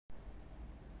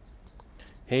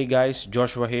Hey guys,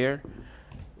 Joshua here.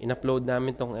 In-upload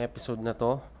namin tong episode na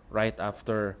to right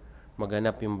after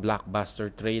maganap yung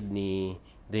blockbuster trade ni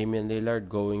Damian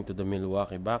Lillard going to the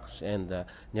Milwaukee Bucks, and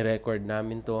ni-record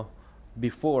namin to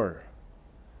before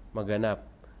maganap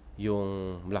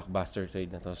yung blockbuster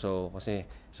trade na to. So kasi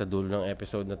sa dulo ng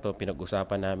episode na to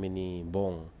pinag-usapan namin ni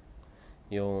Bong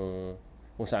yung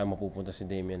kung saan mapupunta si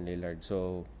Damian Lillard.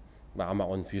 So baka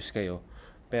ma-confuse kayo.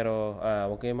 Pero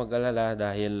huwag kayong mag-alala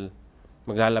dahil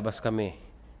maglalabas kami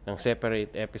ng separate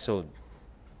episode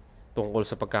tungkol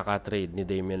sa pagkakatrade ni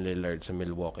Damian Lillard sa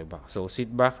Milwaukee Bucks. So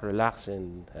sit back, relax,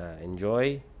 and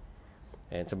enjoy.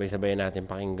 And sabay-sabay natin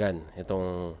pakinggan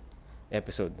itong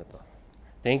episode na to.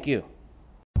 Thank you.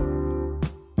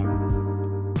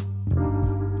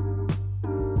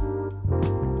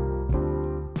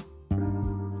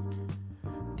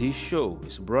 This show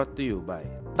is brought to you by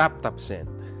TapTapSend.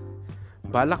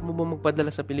 Balak mo ba magpadala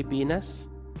sa Pilipinas?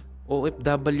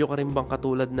 OFW ka rin bang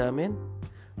katulad namin?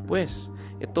 Pues,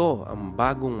 ito ang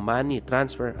bagong money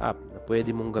transfer app na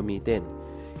pwede mong gamitin.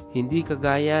 Hindi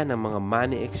kagaya ng mga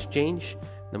money exchange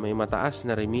na may mataas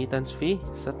na remittance fee.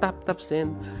 Sa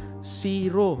TapTapSend,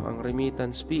 zero ang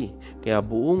remittance fee. Kaya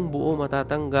buong-buo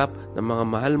matatanggap ng mga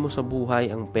mahal mo sa buhay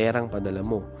ang perang padala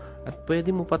mo. At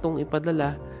pwede mo pa itong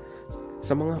ipadala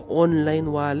sa mga online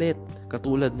wallet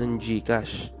katulad ng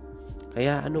GCash.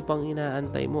 Kaya ano pang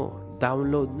inaantay mo?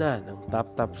 Download na ng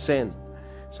TapTapSend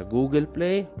sa Google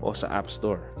Play o sa App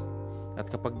Store. At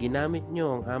kapag ginamit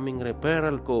nyo ang aming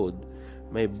referral code,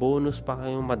 may bonus pa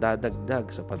kayong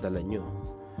madadagdag sa padala nyo.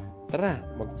 Tara,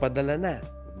 magpadala na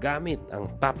gamit ang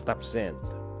TapTapSend.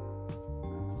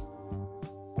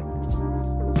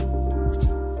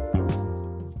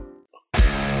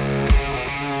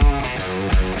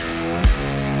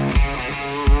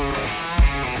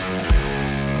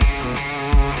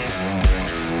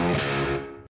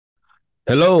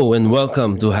 Hello and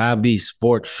welcome to Hubby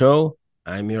Sports Show.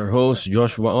 I'm your host,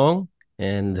 Joshua Ong,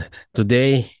 and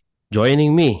today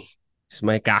joining me is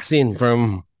my cousin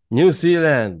from New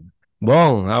Zealand.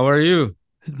 Bong, how are you?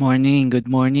 Good morning,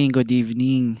 good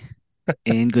evening,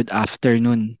 and good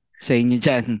afternoon sa inyo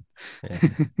dyan.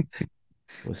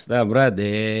 Musta, Brad?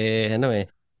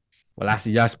 Wala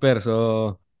si Jasper, so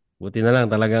buti na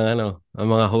lang talagang ang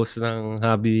mga host ng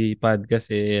Hubby Podcast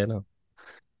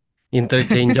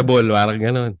interchangeable, parang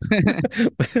gano'n.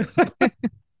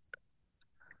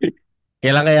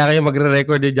 Kailan kaya kayo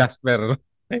magre-record ni Jasper?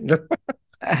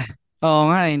 Oo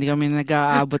nga, hindi kami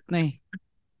nag-aabot na eh.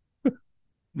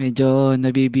 Medyo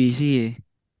nabibisi eh.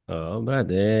 Oo, Brad,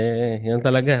 yan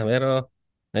talaga. Pero,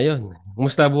 ayun,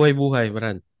 kumusta buhay-buhay,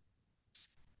 Brad?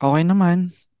 Okay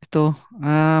naman. Ito,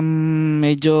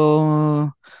 medyo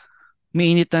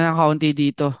mainit na ng kaunti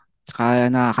dito. Saka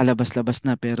nakakalabas-labas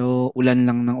na pero ulan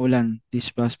lang ng ulan this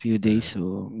past few days.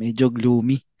 So medyo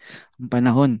gloomy ang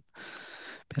panahon.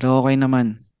 Pero okay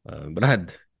naman.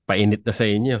 Brad, painit na sa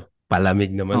inyo.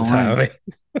 Palamig naman Oo nga sa eh. amin.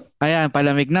 Ayan,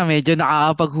 palamig na. Medyo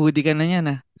nakakapag-hoodie ka na yan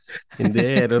ah. Hindi,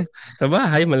 sa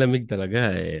bahay malamig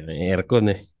talaga eh. May aircon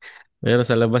eh. Pero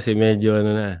sa labas medyo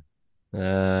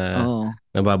Oo.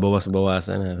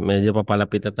 nababawas-bawasan na. Medyo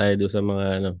papalapit na tayo doon sa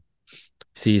mga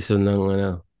season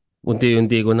ng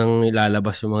unti-unti ko nang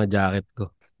ilalabas yung mga jacket ko.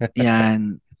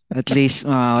 Yan. At least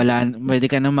pwede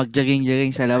ka na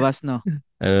mag-jogging-jogging sa labas, no?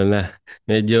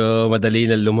 Medyo madali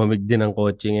na lumamig din ang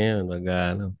kotse ngayon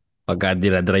pagka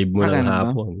dinadrive mo ng Ganun ba?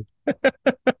 hapon.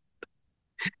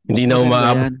 Mas Hindi na maganda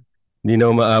umaabot, yan. hindi na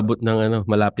umaabot ng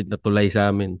malapit na tulay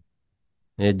sa amin.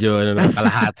 Medyo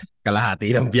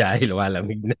kalahati ng biyahe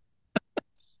lumalamig na.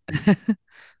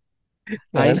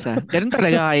 Ayos ah. Ganun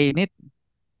talaga kainit.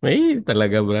 May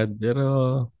talaga, Brad. Pero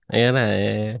ayan na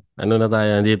ano na tayo,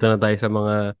 nandito na tayo sa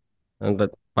mga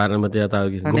parang mo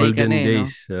tinatawag Sanay ka golden na eh, no?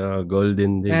 days.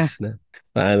 Golden Eh, days na.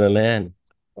 Paano na yan?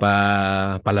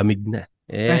 Palamig na.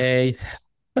 eh.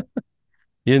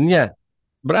 Yun nga.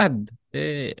 Brad,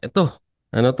 ito,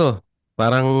 ano to?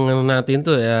 Parang natin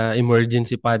to,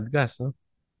 emergency podcast, no?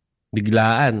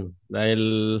 Biglaan. Dahil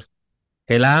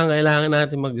kailangan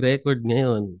natin mag-record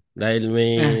ngayon. Dahil eh.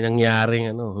 may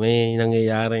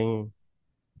nangyayaring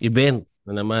event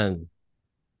na naman.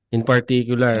 In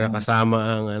particular, Yan.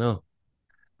 kasama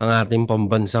ang ating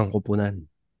pambansang kupunan.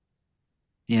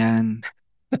 Yan.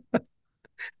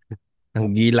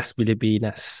 Ang Gilas,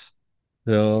 Pilipinas.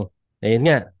 So,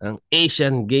 ayun nga, ang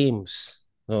Asian Games.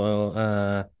 So,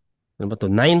 ano ba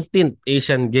to? 19th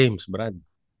Asian Games, Brad.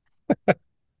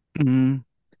 Mm,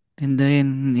 Ganda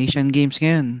yun. Asian Games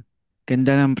ngayon.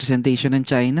 Ganda ng presentation ng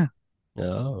China.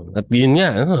 Oo. At yun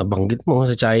nga, banggit mo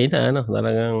sa China,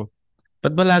 talagang,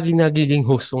 ba't ba laging nagiging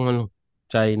host ng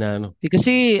China, ano.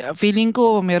 Kasi feeling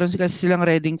ko meron kasi silang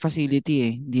reading facility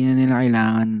eh. Hindi na nila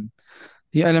kailangan.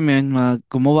 Yung alam mo yun,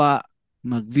 gumawa,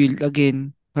 mag-build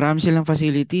again. Marami silang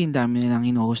facility, ang dami nilang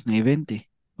in-host na event eh.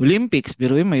 Olympics,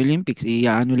 pero yung may Olympics,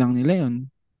 ano lang nila yun.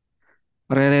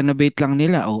 Re-renovate lang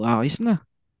nila, ayos na.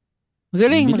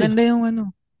 Magaling, Bilis. maganda yung ano.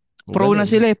 Ang Pro na galing.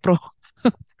 sila eh, pro.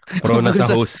 Pro na Kumbaga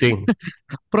sa hosting.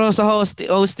 pro sa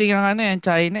hosting ang ano yan,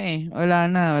 China eh. Wala.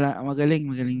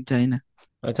 Magaling, magaling China.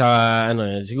 At saka,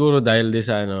 ano siguro dahil din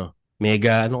sa,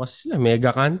 mega, kasi sila,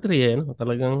 mega country, no?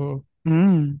 Talagang,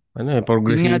 Mm. Yun nga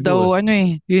progresibo, daw, eh. ano eh.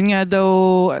 Yun nga daw,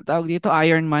 tawag dito,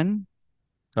 Iron Man.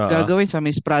 Oo. Gagawin sa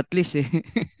Miss Prattlis eh.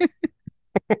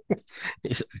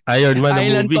 Iron Man na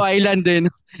Island to movie. island din.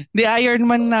 Di Iron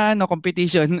Man na no,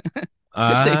 competition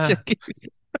sa Asian Ah, Games.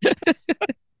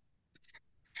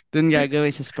 Doon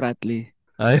gagawin sa Spratly.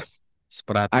 ay,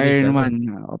 Spratlys, Iron Man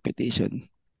competition.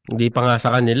 Hindi pa nga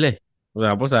sa kanila, eh.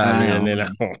 Tapos sabi na Oo nga nila,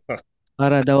 eh.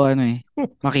 Para daw ano eh.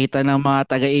 Makita ng mga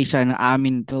taga-Asia na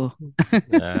amin to.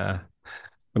 ah,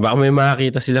 baka may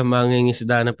makakita silang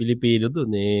mangingisda na Pilipino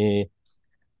dun, eh.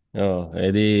 Oh,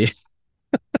 edi,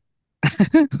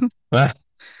 ma,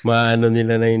 maano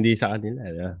nila na hindi sa kanila.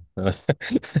 Di ba?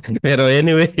 Pero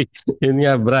anyway, yun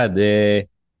nga, Brad,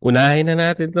 unahin na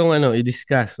natin tong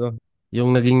i-discuss, no?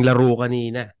 Yung naging laro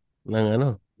kanina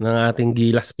ng ating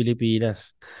Gilas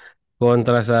Pilipinas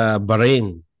kontra sa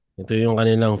Bahrain. Ito yung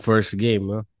kanilang first game,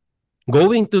 no?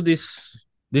 Going to this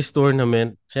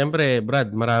tournament, syempre,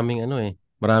 Brad, maraming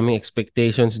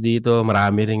expectations dito,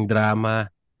 marami ring drama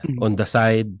Mm. on the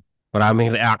side, maraming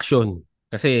reaction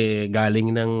kasi galing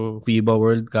ng FIBA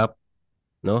World Cup,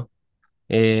 no?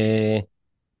 Eh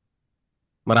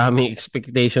maraming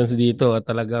expectations dito at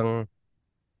talagang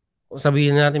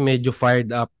sabihin natin medyo fired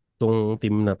up tong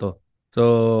team na to. So,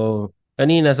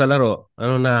 kanina sa laro,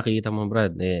 ano nakakita mo,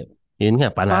 Brad? Yun nga,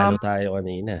 panalo Um, tayo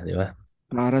kanina, di ba?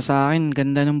 para sa akin,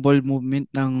 ganda ng ball movement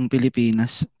ng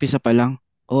Pilipinas. Pisa pa lang.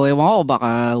 O ewan ko, baka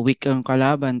weak ang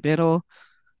kalaban. Pero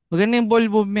maganda yung ball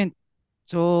movement.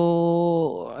 So,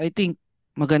 I think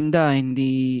maganda.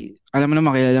 Hindi, alam mo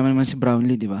naman, kilala mo naman si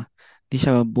Brownlee, di ba? Hindi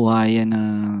siya buhaya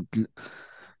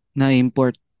na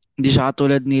import. Hindi siya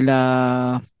katulad ni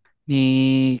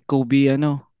Kobe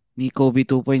ni Kobe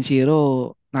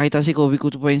 2.0. Nakita si Kobe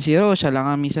 2.0, siya lang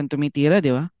ang minsan tumitira,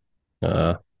 di ba?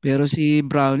 Ah, Pero si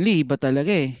Brownlee iba talaga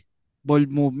eh. Ball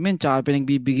movement tsaka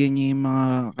pinagbibigyan niya yung mga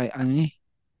kay ano niya,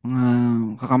 mga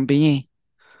kakampi niya eh.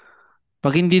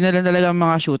 Pag hindi na lang talaga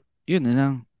mga shoot, yun na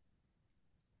lang.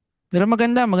 Pero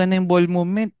maganda yung ball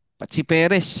movement. Pat si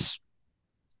Perez,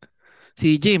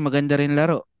 CJ, maganda rin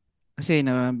laro. Kasi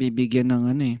nabibigyan ng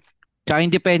ano eh. Tsaka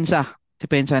yung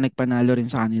depensa nagpanalo rin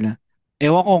sa kanila.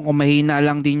 Ewan ko kung mahina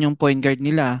lang din yung point guard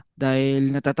nila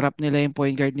dahil natatrap nila yung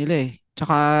point guard nila eh.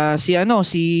 Tsaka sino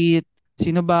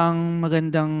bang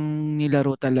magandang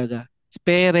nilaro talaga? Si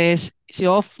Perez, si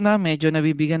Off na medyo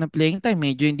nabibigyan ng playing time.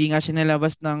 Medyo hindi nga siya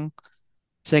nilabas ng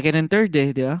second and third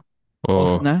eh, di ba?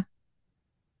 Off oo. na.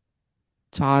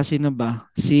 Tsaka sino ba?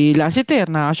 Si Lassiter,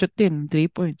 nakashoot din, 3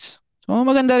 points. So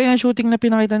maganda rin ang shooting na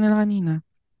pinakita nila kanina.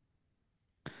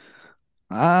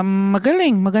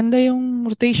 Maganda yung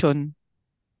rotation.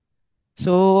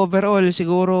 So overall,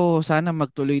 siguro sana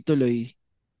magtuloy-tuloy.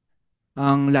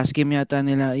 Ang last game yata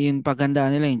nila, yung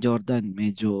paghandaan nila yung Jordan.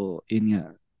 Medyo, yun nga,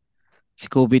 si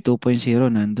Kobe 2.0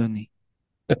 nandun eh.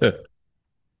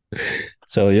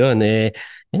 So yun,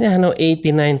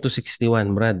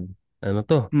 89-61, Brad. Ano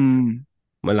to? Hmm,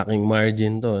 Malaking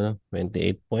margin to,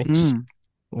 28 points. hmm,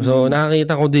 So hmm,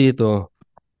 nakakita ko dito,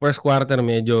 first quarter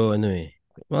medyo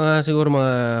siguro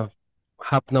mga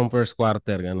half ng first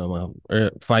quarter, mga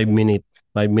 5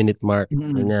 minute mark,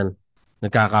 hmm. ganyan.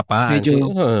 Nagkakapaan. Medyo,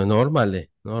 Siguro normal eh.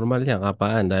 Normal yan,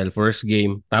 kapaan dahil first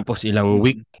game. Tapos hmm,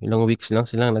 ilang weeks lang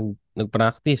silang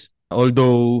nag-practice.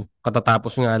 Although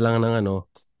katatapos nga lang ng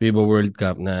FIBA World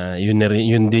Cup na yun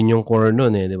din yung core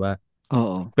nun eh, di ba?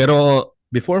 oo. Pero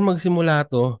before magsimula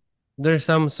to, there's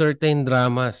some certain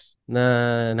dramas na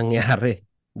nangyari.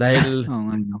 Dahil, Oo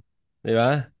nga, no. di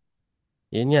ba?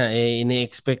 Yun nga,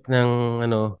 ini-expect ng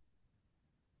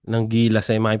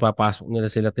Gilas ay maipapasok nila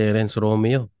sila Terence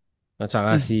Romeo at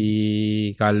saka si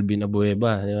Hmm, Calvin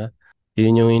Abueva, di ba?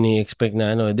 Yun yung ini-expect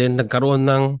na Then nagkaroon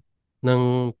ng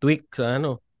tweak sa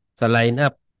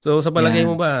lineup. So sa palagay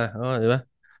mo yan. ba, di ba?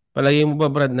 Palagay mo ba,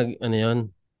 Brad, yun?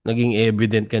 Naging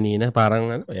evident kanina,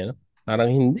 parang parang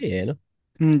hindi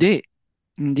Hindi,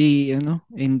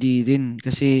 hindi din.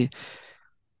 Kasi,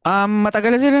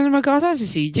 matagal na sila na magkakasama. Si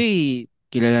CJ,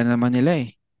 kilala naman nila eh.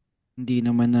 Hindi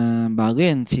naman na bago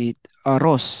yan. Si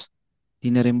Ross,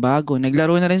 hindi na rin bago.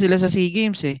 Naglaro na rin sila sa SEA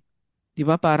Games eh. Di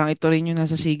ba? Parang ito rin yung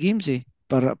nasa SEA Games eh.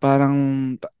 Parang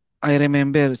I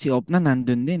remember si Opna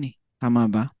nandun din eh. Tama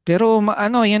ba? Pero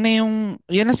ano, yan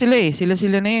na sila eh. Sila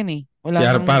na yan eh. Si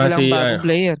Ar para Walang bagong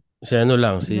player. si ano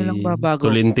lang, si Sino lang babago?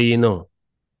 Tolentino.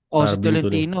 O si Arvin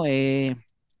Tolentino. Tolentino eh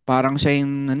parang siya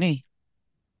yung ano eh.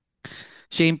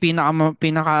 Siya yung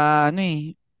pinaka ano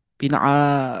eh. Pinaka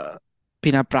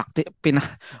pina-practice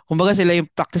kumbaga sila yung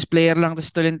practice player lang to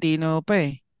si Tolentino pa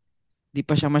eh. Di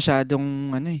pa siya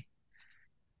masyadong ano eh.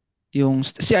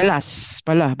 Si Alas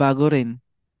pala bago rin.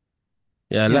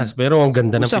 Si Yan. Alas. Pero Si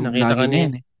Kusam lagi na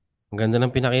yan eh. ang ganda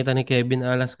ng pinakita ni Kevin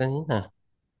Alas kanina.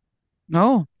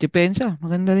 Oo, depensa.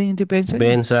 Maganda rin yung depensa niya.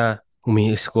 Bensa,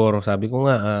 umi-score. Sabi ko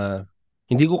nga,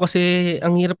 hindi ko kasi,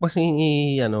 ang hirap kasi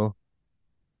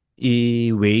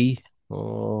i-weigh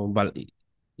o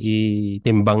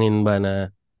timbangin ba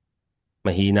na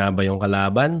mahina ba yung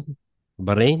kalaban?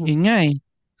 Bahrain? Yun nga eh.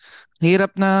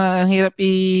 Ang hirap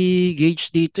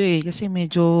i-gauge dito eh kasi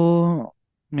medyo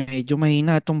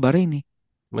mahina itong Bahrain eh.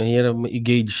 Mahirap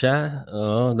i-gauge siya.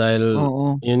 Oo, dahil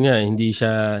Oo, yun nga, hindi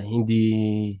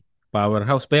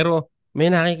powerhouse. Pero may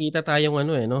nakikita tayong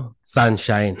no?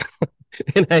 Sunshine.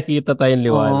 May nakikita tayong oo,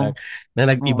 liwanag na oo,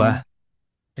 nag-iba.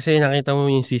 Kasi nakita mo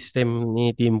yung system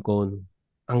ni Team Cone.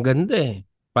 Ang ganda eh.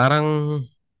 Parang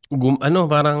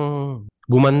parang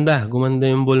gumanda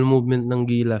yung ball movement ng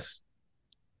Gilas.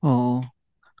 oo.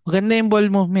 Maganda yung ball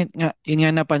movement nga. Yun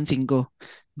nga napansin ko.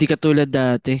 Di katulad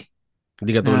dati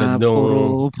Hindi katulad na nung puro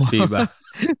FIBA.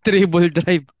 dribble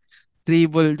drive.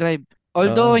 Dribble drive.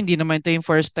 Although, Oo. hindi naman ito yung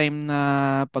first time na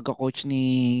pagka-coach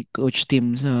ni Coach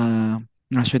Tim sa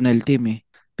national team eh.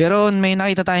 Pero may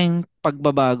nakita tayong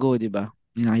pagbabago, di ba?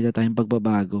 May nakita tayong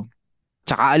pagbabago.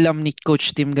 Tsaka alam ni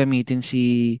Coach Tim gamitin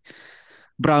si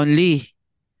Brownlee.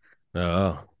 Oo.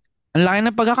 Ang laki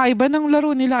ng pagkakaiba ng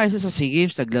laro nila kaysa sa SEA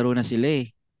Games, naglaro na sila eh.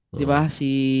 'Di ba?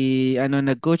 Oo.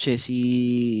 Nag-coach eh, si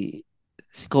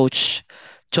Coach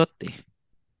Chot eh.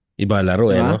 Iba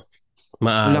laro 'Di no? ba?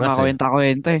 Walang Maangas eh.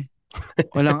 kakwenta-kwenta eh.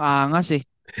 Walang angas eh.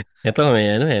 Ito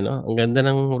may no? Ang ganda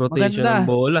ng rotation ng Maganda.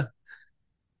 bola.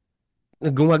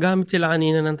 Gumagamit sila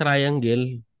kanina ng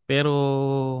triangle, pero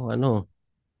ano,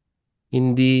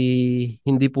 hindi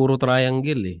hindi puro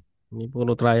triangle eh. Hindi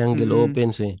puro triangle Mm.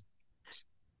 offense eh.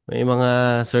 May mga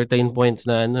certain points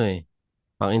na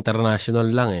pang international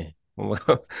lang eh.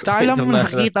 Tsaka Pang alam mo, international.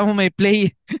 nakikita mo may play.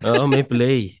 Oo, may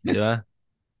play, di ba?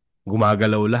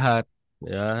 Gumagalaw lahat,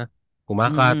 di ba?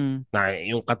 Kumakat. Mm.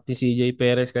 Yung cut ni CJ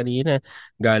Perez kanina,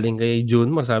 galing kay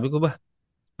Junmar, sabi ko ba,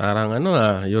 parang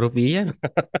European.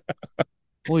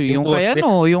 Uy, Yung poste,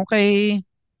 yung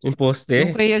yung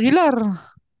poste. kay Aguilar.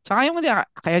 Tsaka yung hindi,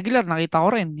 kay Aguilar, nakita ko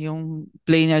rin. Yung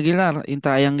play ni Aguilar, yung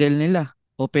triangle nila.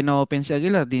 Open na open si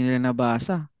Aguilar, di nila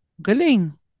nabasa. Galing.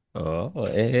 Oo,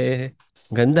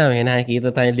 ganda, may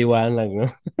nakikita tayong liwanag, no?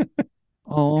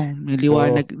 Oo, may Oo,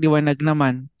 liwanag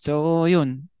naman. So,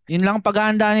 yun. Yun lang ang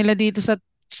paghahanda nila dito sa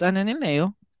ano nila eh,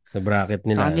 oh. sa bracket Sa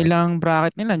nila. kanilang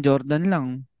bracket nila, Jordan lang.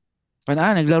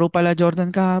 Naglaro pala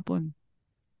Jordan kahapon.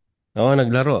 Oo,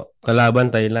 naglaro. Kalaban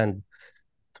Thailand.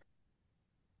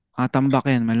 Tambak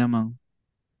yan, malamang.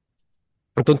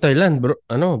 Itong Thailand, bro,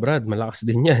 Brad, malakas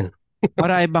din yan.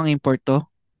 Marami bang import to?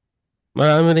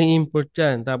 Marami ring import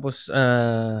yan. Tapos,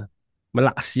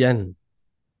 malakas yan.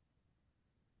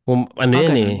 Ano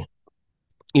yan eh, Ganun.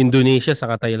 Indonesia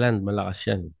saka Thailand, malakas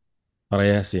yan.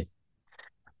 Parehas eh.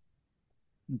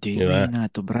 Hindi, Di ba? mahina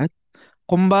to, Brad.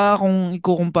 Kung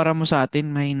ikukumpara mo sa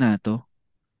atin, mahina to.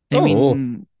 I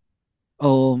mean,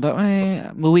 Oo,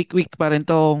 weak pa rin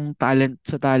tong talent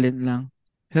sa talent lang.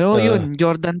 Pero uh, yun,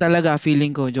 Jordan talaga,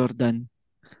 feeling ko, Jordan.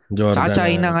 Tsaka Jordan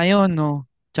China ngayon, no?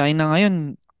 China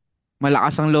ngayon,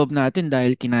 malakas ang loob natin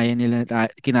dahil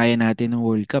kinaya natin ng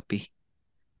World Cup eh.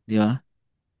 Di ba?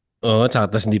 Oo,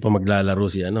 tsaka tas hindi pa maglalaro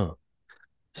si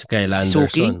Kyle Si Anderson.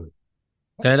 Suki?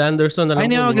 Kyle Anderson, Ay, alam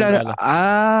hindi ko na hindi maglalaro.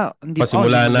 hindi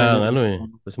Pasimula na ang maglalaro.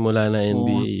 pasimula na Oo.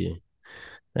 NBA eh.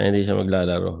 Na hindi siya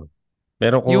maglalaro.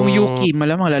 Pero kung Yung Yuki,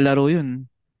 malamang lalaro yun.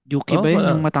 Yuki ba yun?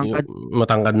 Yung yung matangkad?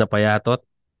 matangkad na payatot,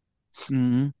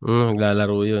 Mm,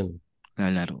 maglalaro yun.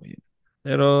 lalaro yun.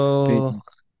 Pero Pwede.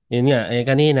 yun nga,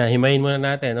 kanina, himayin muna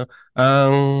natin, no?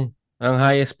 Ang ang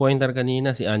highest pointer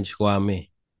kanina si Ange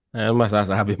Kwame. Ano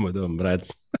masasabi mo doon, Brad?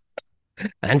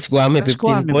 Ange Kwame, Mas 15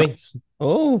 Kwame ba? points.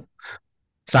 Oh,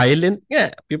 silent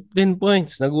nga, 15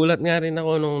 points. Nagulat nga rin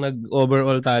ako nung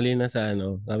nag-overall tally na sa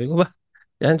Sabi ko ba,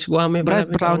 si Ange Kwame pala Brad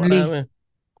Brownlee. pinakamarami.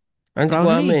 Ange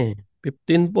Brownlee. Kwame,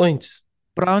 15 points.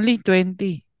 Brownlee,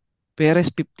 20. Perez,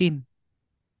 15.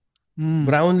 Hmm.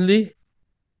 Brownlee,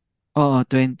 Oo,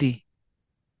 20.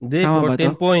 hindi, Tama ba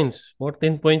to? 14 points.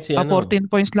 14 points si 14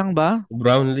 points lang ba?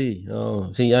 Brownlee.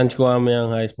 Oh, si Ange Kwame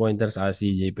ang highest pointer sa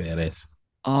CJ Perez.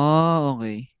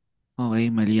 Okay. Okay,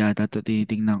 mali yata 'to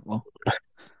tinitingnan ko.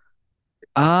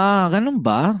 Ganun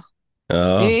ba?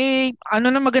 Oo. Ano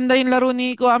na maganda yung laro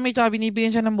ni Kwame tsaka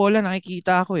binibigyan siya ng bola,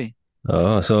 nakikita ko eh.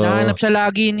 Oo, so Hinahanap siya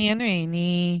lagi ni ano eh,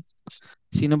 ni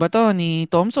sino ba to? Ni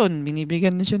Thompson.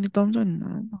 Binibigyan din siya ni Thompson.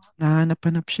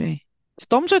 Nahanap-hanap siya eh. Si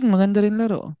Thompson, maganda rin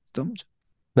laro. Si Thompson.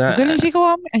 na Magaling si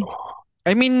Kwame. Ay,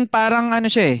 I mean, parang ano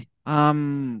siya eh.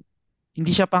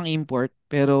 Hindi siya pang import,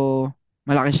 pero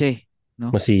malaki siya eh. No?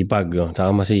 masipag, oh.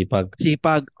 Tsaka masipag.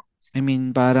 Sipag. I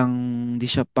mean, parang hindi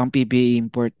siya pang PBA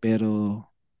import, pero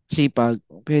sipag.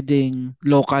 Pwedeng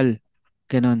local.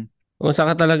 Ganon. O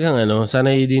saka talagang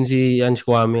sanay din si Ange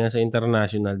Kwame nga sa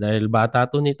international dahil bata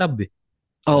to ni Tab eh.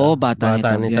 Oo, Diba? bata ni Bata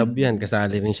ni Tabian. Tab yan.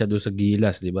 Kasali rin siya doon sa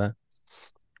Gilas, di ba?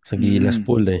 Sa Gilas Mm.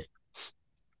 pool eh.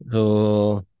 So,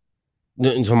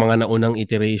 sa mga naunang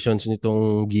iterations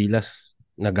nitong Gilas,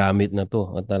 nagamit na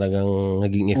to at talagang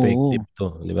naging effective Oo. to,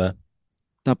 di ba?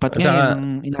 Dapat At nga yun ang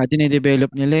saka,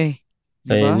 ina-develop nila eh. 'Di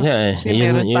ayun ba? nga eh, Kasi yun,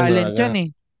 meron yun talent talaga. yan eh.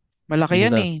 Malaki Yun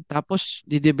yan eh. Tapos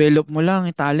di-develop mo lang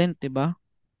yung talent, 'di ba?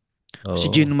 Si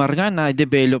Oo. Jinmar nga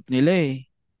na-develop nila eh.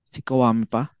 Si Kawami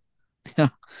pa.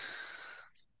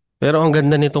 Pero ang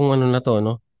ganda nitong na to,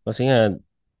 no? Kasi nga,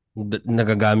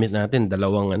 nagagamit natin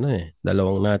dalawang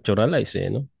naturalize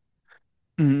eh, no?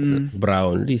 Mm.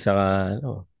 Brownlee saka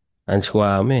Hans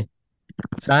Kwame.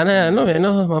 Sana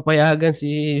Mm. mapayagan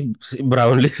si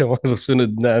Brownlee sa mga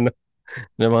susunod na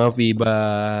mga FIBA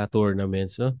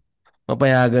tournaments, no?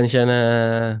 Mapayagan siya na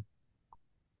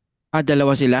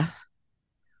Dalawa sila?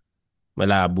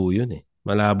 malabo yun eh.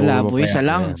 Malabo na Malabo.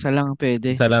 mapayagan. Isa lang pwede.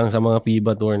 Isa lang sa mga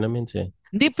FIBA tournaments eh.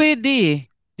 Hindi pwede eh.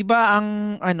 'Di ba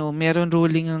ang ano, may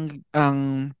ruling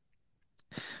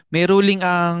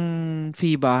ang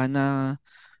FIBA na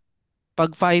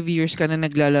pag 5 years ka na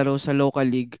naglalaro sa local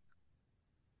league,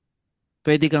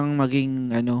 pwede kang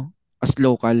maging ano, as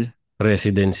local.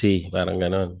 Residency, parang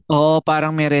ganon. Oo,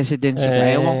 parang may residency ka.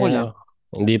 Ewan ko Eh, lang.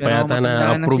 hindi pa Pero yata matanda na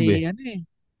na-approve eh. si ano eh.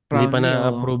 Hindi pa Brownlee, oo.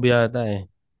 na-approve yata eh.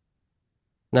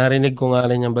 Narinig ko nga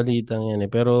rin yung balitang yan eh.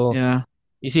 Pero Yeah.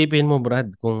 isipin mo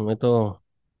Brad, kung ito,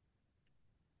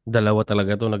 dalawa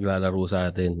talaga to naglalaro sa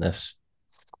atin as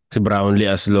si Brownlee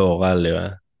as local, di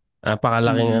ba?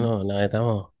 Napakalaking Mm. nakita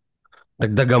mo.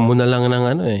 Dagdagan mo na lang ng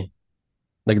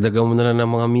dagdagan mo na lang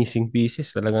ng mga missing pieces,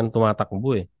 talagang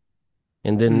tumatakbo eh.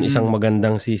 And then isang Mm.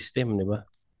 magandang system, di ba? Mm.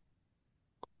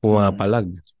 Pumapalag.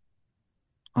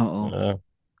 Oo. Ah,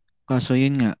 Kaso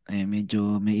yun nga,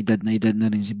 medyo may edad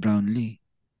na rin si Brownlee.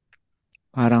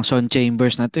 Parang Son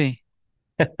Chambers na to eh.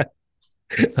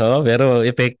 Oo, pero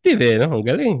effective eh, no? Ang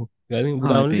galing. Galing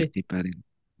Brownlee. Effective pa rin.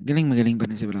 Magaling pa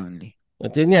rin si Brownlee.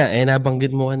 At yun nga,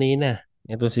 nabanggit mo kanina.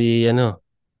 Ito si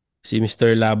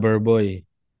Mr. Loverboy,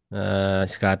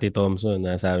 Scotty Thompson,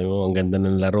 na sabi mo, ang ganda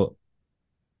ng laro.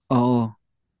 Oo.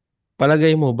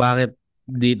 Palagay mo, bakit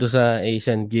dito sa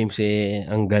Asian Games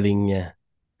ang galing niya?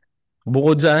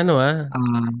 Bukod sa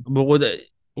Ah, bukod,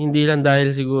 hindi lang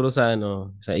dahil siguro sa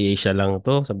sa Asia lang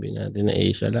to, sabihin natin na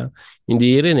Asia lang.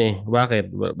 Hindi rin eh. Bakit,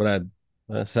 Brad?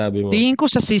 Sabi mo? tingin ko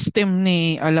sa system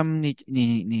ni alam ni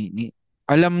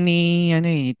ano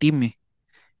eh, ni team eh.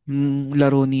 Yung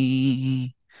laro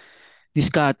ni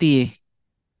Scotty eh.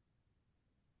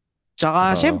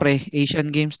 Tsaka Oo. syempre, Asian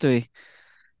Games to eh.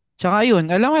 Tsaka yun,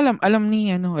 alam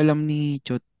ni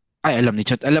Chot. Ay, alam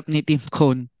ni Team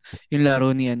Cone yung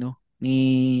laro ni ni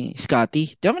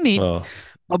Scotty. Tsaka Oo.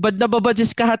 babad na babad si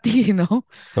Scotty, no?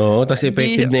 Oo, tas Hindi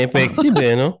effective na effective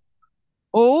eh, no?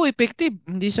 Oo, effective.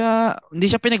 Hindi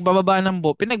siya pinagbababa ng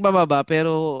pinagbababa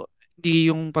pero hindi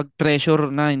yung pag-pressure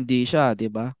na hindi siya, 'di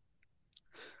ba?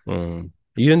 Mm.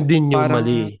 Yun din yung Parang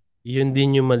mali. Yun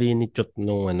din yung mali ni Chot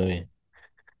nung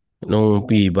nung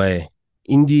FIBA eh.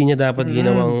 Hindi niya dapat mm,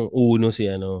 ginawang uno si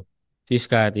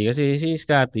Scotty kasi si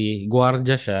Scotty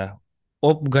gwardiya siya,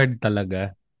 off guard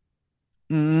talaga.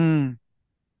 mm,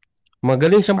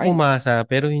 Magaling siyang kahit pumasa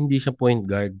pero hindi siya point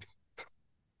guard,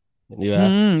 di ba?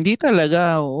 hindi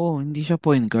talaga. Oo, hindi siya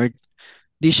point guard.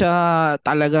 Hindi siya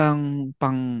talagang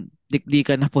pang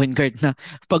dikdikan na point guard na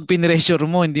pag pinressure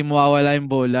mo, hindi mawawala yung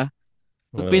bola.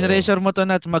 Pag Oo. pinressure mo to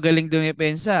Nats, magaling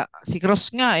dumipensa. Si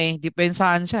Cross nga eh,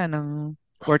 depensahan siya ng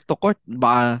court to court.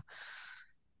 Baka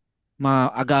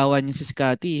maagawan niya si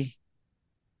Scotty eh.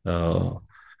 Oo.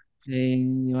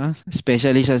 Di ba?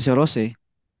 Especially sa si Ross eh.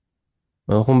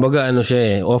 Kumbaga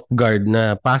siya off guard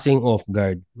na passing off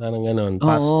guard. Parang ganon,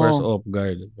 pass first Oo, off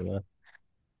guard, di ba?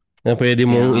 Na pwede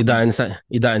kaya mong nga.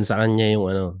 idaan sa kanya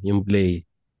yung play.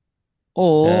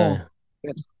 Oo. Ah.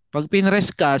 Pero pag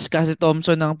pinrest ka, kasi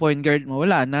Thompson ng point guard mo,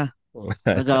 wala na.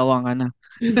 Nagawa ka na.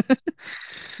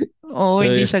 Oo, So,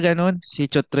 hindi siya ganun.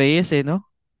 Si Chot Reyes eh, no?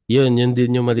 Yun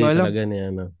din yung Hindi ko mali alam. talaga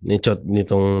ni Chot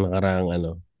nitong nakaraang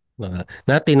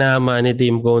na tinama ni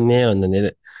Team Cone ngayon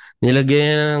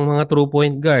nilagyan ng mga true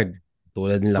point guard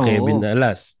tulad nila Kevin Oo.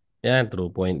 Alas. Yan, true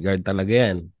point guard talaga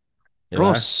yan. Di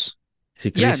ba? Ross.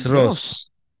 Si Chris Yan, si Ross. Ross.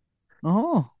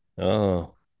 Oo. Oo.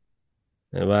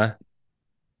 Di ba?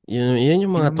 Yun yung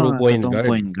Yun mga ang true mga point totoong guard.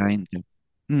 point guard.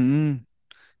 Mm.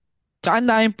 Tsaka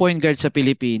na yung point guard sa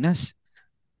Pilipinas.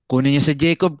 Kunin niyo sa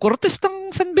Jacob Cortez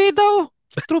ng San Beda, oh.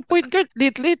 True point guard,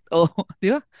 lit-lit. Oh, di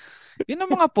ba? Yun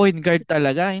ang mga point guard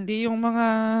talaga, hindi yung mga,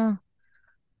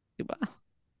 di ba?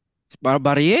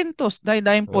 Barrientos, dahil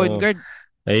point Oo. guard.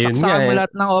 Ayun nga Saksakan mo eh.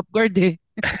 lahat ng off guard eh.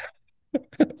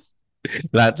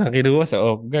 Lahat ng kinuha sa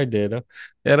off guard eh. No?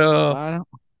 Pero Parang,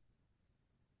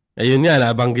 ayun nga,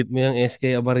 nabanggit mo yung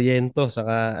SK Abariento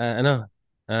saka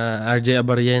RJ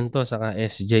Abariento saka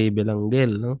SJ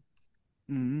Belanggel, no?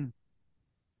 mm,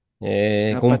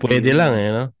 Kung dapat pwede yun lang eh.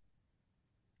 no?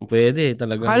 Kung pwede,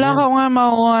 talagang Akala yan. ko nga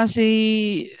makukuha si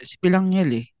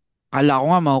Pilangyel eh. Akala ko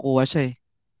nga makukuha siya eh.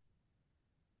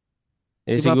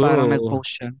 Di ba parang Siguro,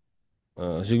 nag-post siya?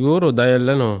 siguro dahil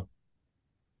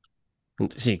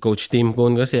si Coach Tim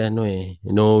Cone kasi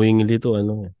knowingly to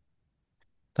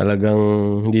talagang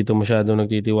hindi to masyado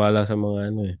nagtitiwala sa mga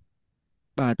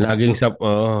Bata to.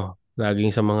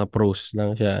 laging sa mga pros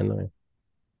lang siya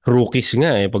Rookies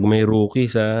nga pag may rookie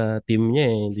sa team niya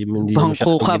hindi niya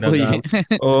Bangko masyadong ka boy.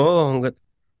 ginagamit. Oo,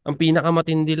 ang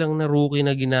pinakamatindi lang na rookie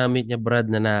na ginamit niya Brad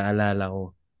na naaalala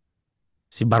ko,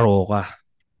 si Baroka.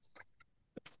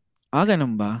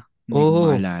 Ganun ba? Hindi ko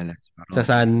Oo, maalala. Si sa Baroka.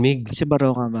 Sanmig, Si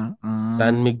Baroka ba?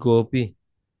 Sanmig Coffee.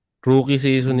 Rookie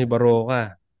season ni Mm.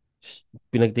 Baroka.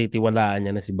 Pinagtitiwalaan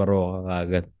niya na si Baroka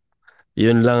kagad.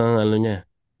 Yun lang ang niya.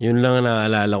 Yun lang ang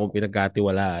naaalala kong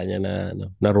pinagkatiwalaan niya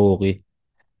na rookie.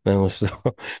 Na gusto.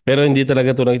 Pero hindi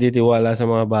talaga ito nagtitiwala sa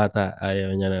mga bata. Ayaw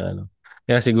niya na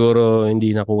Kaya siguro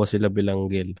hindi nakuha sila bilang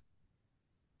Gil.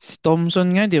 Si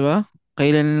Thompson nga, di ba?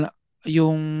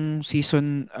 Yung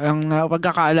season,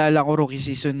 pagkakaalala ko rookie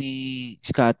season ni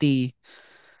Scotty,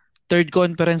 third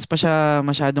conference pa siya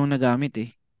masyadong nagamit eh.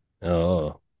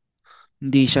 Oo.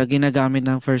 Hindi siya ginagamit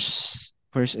ng first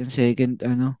and second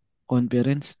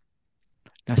conference.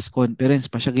 Last conference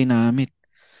pa siya ginamit.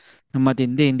 Na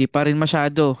matindi, hindi pa rin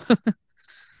masyado.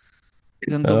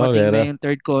 Hanggang Oo, dumating na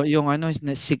pero, yung yung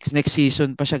next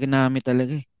season pa siya ginamit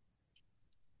talaga eh.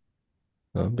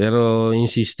 pero yung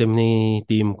system ni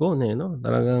team ko, no?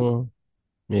 Talagang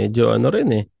medyo rin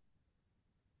eh.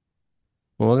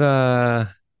 Kumbaga,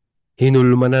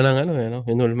 hinulma na ng no?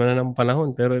 Hinulma na ng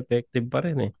panahon pero effective pa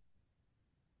rin eh.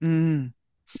 Mm.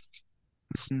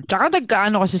 Tsaka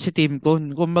nagkaano kasi si team ko.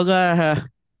 Kumbaga,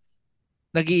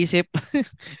 nag-iisip.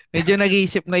 Medyo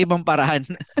nag-iisip na ibang paraan.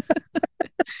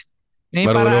 May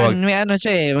Marunong paraan, may ano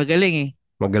siya eh, magaling eh.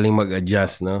 magaling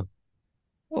mag-adjust, no?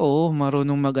 Oo,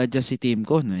 marunong mag-adjust si team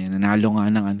ko. Nanalo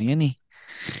nga ng ano yan eh.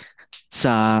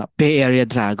 Sa Bay Area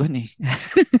Dragon eh.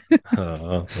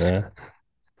 Oo.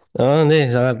 Oo, hindi.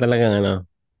 Saka talagang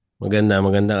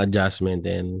magandang adjustment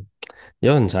and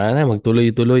yun, sana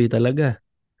magtuloy-tuloy talaga.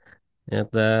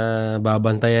 At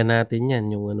babantayan natin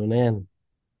yan, yung na yan.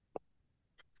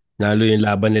 Lalo yung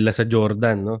laban nila sa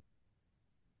Jordan, no?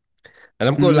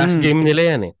 Alam ko, last Mm. game nila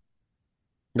yan eh.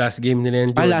 Last game nila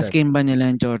yan, Last Jordan. game ba nila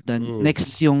yung Jordan? Mm. Next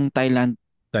yung Thailand.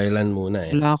 Thailand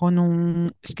muna eh. Wala ako nung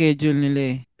schedule nila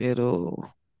eh. Pero,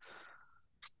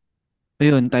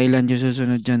 ayun, Thailand yung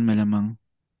susunod dyan malamang.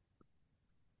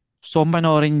 So, kung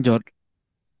panoorin Jordan,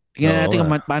 tingnan Oo natin nga.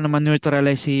 kung paano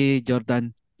man-neutralize si Jordan.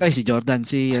 Ay, si Jordan,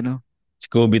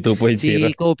 Scooby 2.0.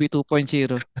 si Kobe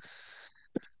 2.0.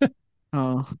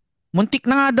 Oo. Muntik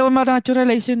na nga daw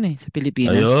ma-naturalize yun eh, sa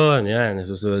Pilipinas. Ayun, yan.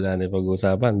 Susunod natin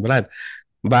pag-usapan. Brad,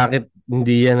 bakit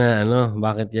hindi yan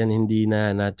bakit yan hindi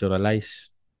na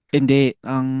naturalize? Hindi,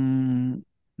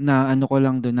 na ano ko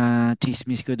lang doon, na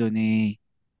chismis ko doon eh,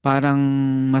 parang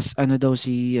mas ano daw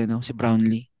si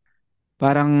Brownlee.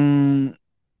 Parang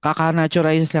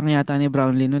kaka-naturalize lang yata ni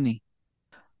Brownlee noon eh.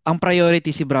 Ang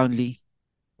priority si Brownlee,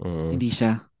 Mm. hindi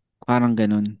siya. Parang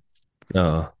ganun.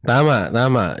 Oo. Tama,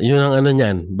 tama. Yun ang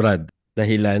niyan, Brad.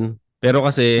 Dahilan. Pero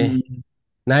kasi, Mm,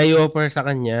 nai-offer sa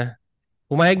kanya,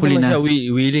 pumayag huli naman siya,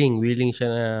 na. willing siya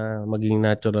na maging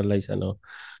naturalize,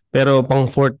 Pero pang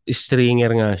fourth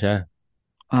stringer nga siya.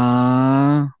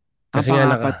 Ah, Kasi nga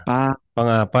pang-apat pa.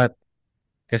 pang-apat.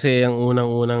 Kasi ang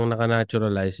unang-unang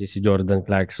naka-naturalize is si Jordan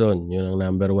Clarkson. Yun ang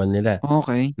number one nila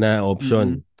Okay. na Mm-mm. option.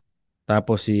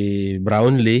 Tapos si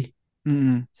Brownlee,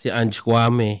 Mm-mm. si Ange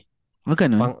Kwame,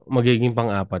 Ganun. magiging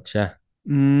pang-apat siya.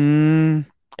 Mm,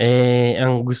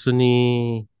 Ang gusto ni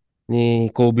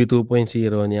Kobe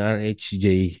 2.0 ni RHJ,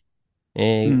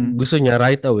 Mm. Gusto niya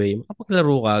right away,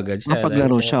 makapaglaro ka agad siya dahil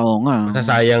Makapaglaro siya, oo nga. Oo.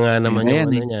 masasayang nga naman Pera yung yan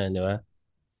ano eh. niya, di ba?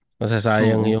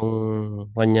 Masasayang Oo. yung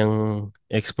kanyang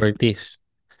expertise.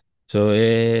 So,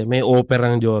 may offer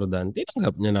ang Jordan,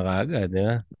 tinanggap niya na kaagad, di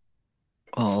ba?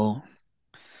 Oo.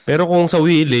 Pero kung sa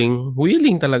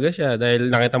willing talaga siya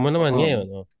dahil nakita mo naman Oo. ngayon,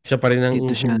 oh, siya pa rin ang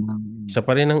Dito siya. siya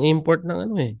pa rin ang import ng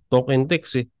ano token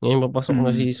text Ngayon papasok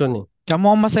na Mm. season Tsaka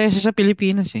mukhang masaya siya sa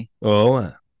Pilipinas eh. Oo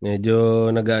nga. Medyo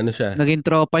nag-ano siya. Naging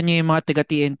tropa niya yung mga taga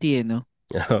TNT eh, no?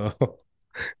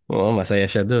 Oo, masaya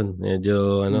siya dun.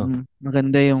 Medyo ano,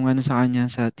 Maganda yung ano sa kanya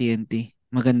sa TNT.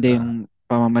 Maganda ah, yung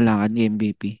pamamalakad ni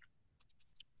MVP.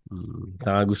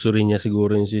 saka gusto rin niya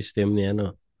siguro yung system ni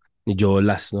ni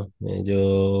Jolas, no? Medyo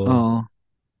Oo.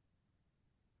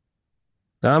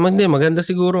 Hindi, maganda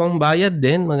siguro ang bayad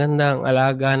din. Maganda ang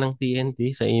alaga ng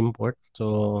TNT sa import.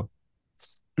 So,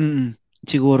 Mm.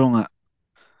 Siguro nga.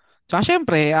 Tsaka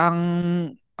syempre, ang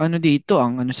ano dito,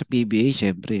 ang ano sa PBA,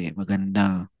 syempre,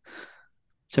 maganda.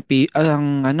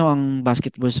 Ang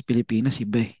basketball sa Pilipinas,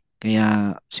 iba eh. Kaya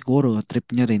siguro, trip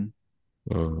niya rin.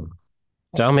 mm.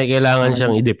 Tsaka may kailangan Okay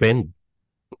siyang lang. i-defend.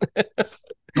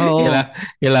 Oo.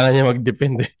 Kailangan niya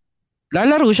mag-defend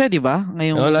Lalaro siya, di ba? Oo,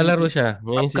 Ngayong lalaro siya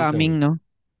ngayong season. upcoming, no?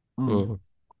 Oo. Mm.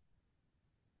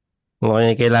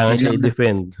 Mukhang kailangan Yan siya lang na.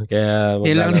 i-defend. Kaya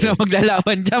Yan lang din maglalaro. ang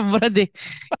maglalaban dyan, brad eh.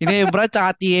 Ginebra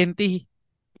tsaka TNT.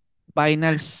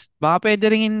 Finals. Baka pwede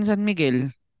rin in San Miguel.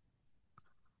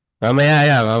 Mamaya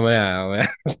yan, mamaya.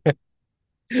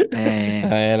 Eh,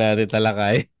 Kaya natin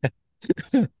talakay.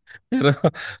 Pero,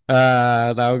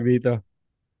 tawag dito.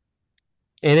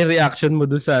 Any reaction mo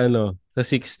doon sa sa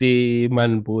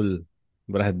 60-man pool,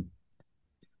 Brad?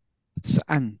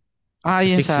 saan? Sa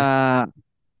Yun sa...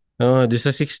 60, doon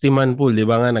sa 60-man pool, di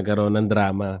ba nga nagkaroon ng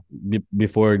drama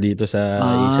before dito sa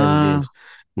Asian Ah, Games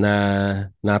na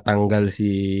natanggal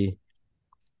si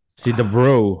The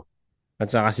Bro at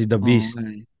saka si The Beast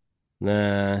okay. na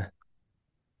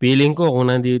feeling ko kung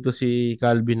nandito si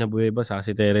Calvin Abueva sa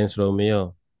si Terence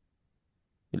Romeo,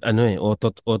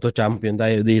 auto champion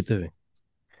tayo dito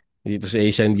Dito sa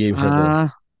Asian Games na to. Ah,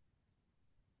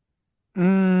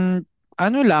 mm,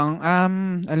 ano lang,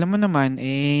 alam mo naman,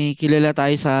 kilala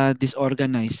tayo sa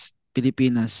disorganized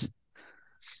Pilipinas.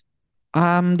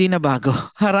 Di na bago.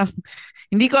 Parang,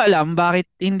 hindi ko alam bakit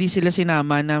hindi sila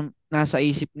sinama na nasa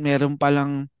isip meron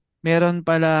palang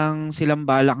silang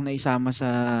balak na isama sa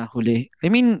huli. I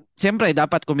mean, siyempre,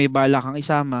 dapat kung may balak kang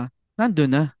isama,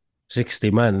 nandun na.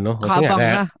 60 man, no? Kasi nga, Habang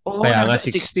na. Oo, kaya nga nando,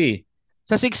 60.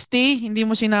 sa 60, hindi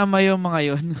mo sinama yung mga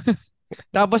yon.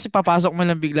 Tapos ipapasok mo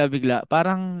lang bigla-bigla.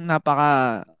 Parang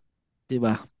napaka, 'di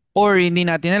ba? Or hindi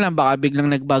natin alam baka biglang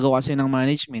nagbago kasi ng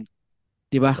management,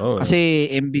 'di ba? Oh, Kasi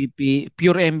MVP,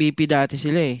 pure MVP dati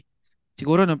sila eh.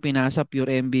 Siguro nung pinasa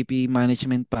pure MVP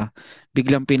management pa,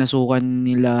 biglang pinasukan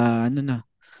nila ano na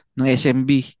ng SMB.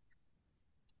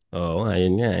 oo nga,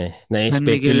 yun nga San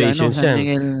Miguel ano, Na-speculations San yan.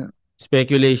 Miguel.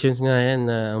 Speculations nga yan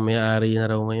na ang may-ari na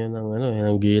raw ngayon ng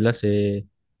ng Gilas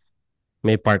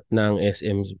may part na ang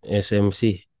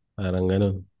SMC. Parang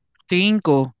ganun. Tingin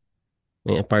ko,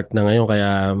 May part na ngayon kaya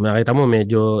nakita mo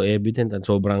medyo evident at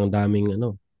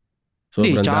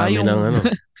hindi, sobrang tsaka dami yung ng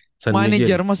San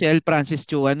manager Miguel. mo si El Francis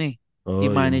Chuan eh. Oo,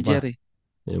 Team yun pa. manager eh.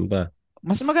 Yun pa.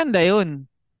 Mas maganda 'yun.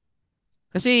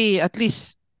 Kasi at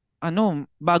least, ano,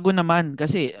 bago naman.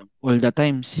 Kasi all the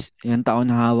times, ilang taon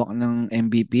na hawak ng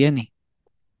MVP yan eh.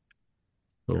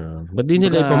 Ba't di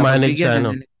nila Kumbaga, ipamanage pagbigyan sa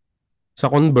na nila. sa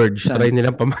Converge, try Saan?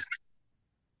 nilang pamanage.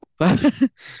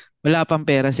 Wala pang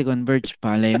pera si Converge.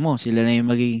 Palay mo, sila na yung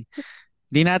magiging...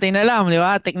 Di natin alam, di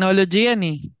ba? Technology yan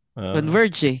eh.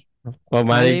 Converge eh.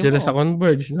 Pamanage Malay sila sa mo.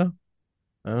 Converge, no?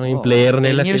 Yung Oo, player 10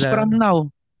 nila years sila, from now,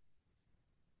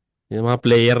 yung mga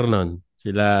player nun,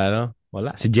 sila,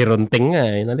 wala. Si Geronting nga,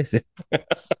 inalis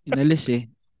inalis eh.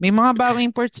 May mga bagong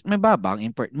imports, may babang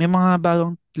import, may mga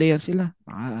bagong player sila.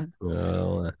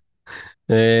 Oo nga.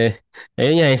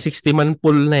 Ayun nga, yung 60-man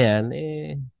pool na yan,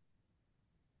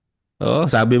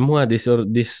 sabi mo nga,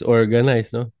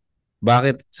 disorganized, no?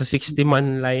 Bakit sa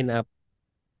 60-man lineup,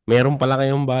 meron pala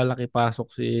kayong balak ipasok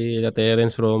si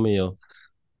Terence Romeo?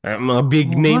 Mga big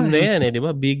Oo nga name na eh. yan, di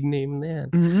ba? Big name na yan.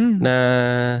 Mm-hmm. Na,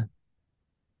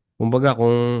 kumbaga,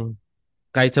 kung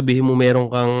kahit sabihin mo meron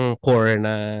kang core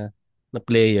na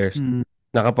players, Mm.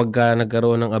 na kapag ka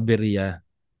nagkaroon ng aberya,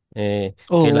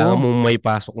 kailangan Oo, mo may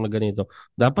pasok na ganito.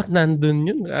 Dapat nandun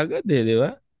yun agad di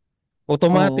ba?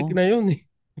 Automatic oo. na yun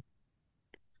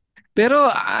Pero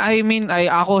I mean,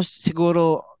 ako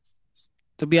siguro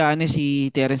to be honest, si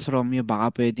Terence Romeo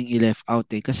baka pwedeng i-left out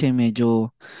eh kasi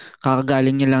medyo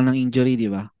kakagaling niya lang ng injury,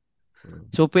 di ba?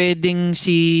 So pwedeng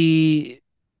si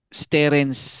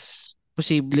Terence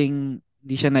posibleng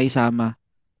hindi siya naisama.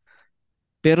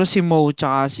 Pero si Mo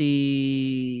tsaka si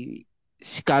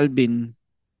Calvin,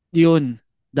 yun,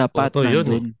 dapat Oto yun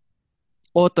eh. nandun.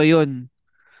 Otto yun.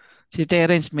 Si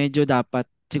Terence medyo dapat.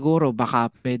 Siguro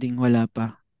baka pwedeng wala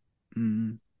pa.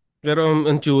 Mm. Pero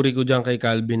ang theory ko dyan kay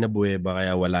Calvin na Bueba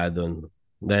kaya wala doon.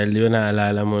 Dahil yun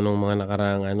naalala mo nung mga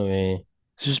nakaraang ano eh,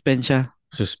 Suspensya.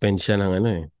 suspension ng ano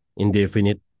eh,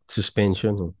 indefinite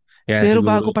suspension. Kaya Pero siguro,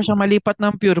 bago pa siya malipat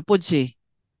ng Pure Foods eh.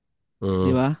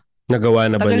 Di mm, ba? nagawa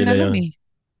na ba Matagal na nila nun yun? eh.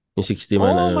 Yung 60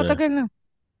 man Oo, ano na. matagal na.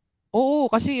 Oo,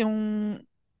 kasi yung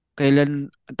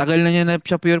tagal na niya na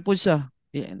sa Pure Foods ah.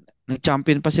 Eh,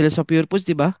 nag-champion pa sila sa Pure Foods,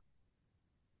 di ba?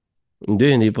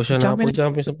 Hindi pa siya Nag-champion,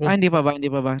 nakapag-champion sa hindi pa ba? Hindi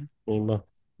pa ba? iba.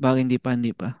 Bakit hindi pa,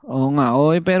 hindi pa. Oo nga,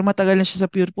 oo, pero matagal na siya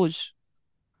sa Pure Foods.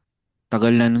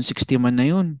 Tagal na nung 60 man na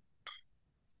yun.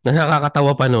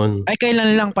 Nakakatawa pa nun. Ay,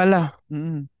 kailan lang pala.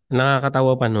 Mm.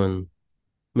 Nakakatawa pa nun.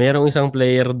 Merong isang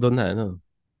player doon na ano,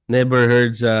 never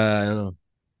heard sa ano,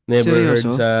 never heard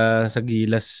Seryoso? sa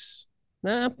Gilas.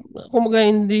 Na kumbaga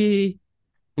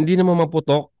hindi naman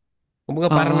maputok. Kumbaga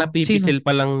parang Oo. Sino? napipisil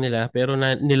pa lang nila pero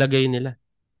nilagay nila.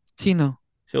 Sino?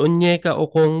 Si Onyeka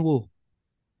Okongwu.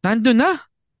 Nandun na?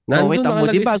 O, Nandun kita mo,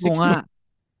 di nakalagay sa bago 6 nga. man.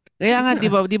 Kaya nga, di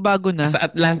ba, di bago na? Sa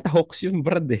Atlanta Hawks yun,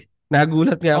 brad eh.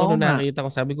 Nagulat nga ako Oo nung nga. nakita ko.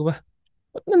 Sabi ko ba,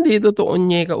 ba't nandito to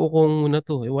Onyeka Okongwu na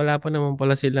to? Eh, wala pa naman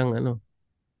pala silang ano.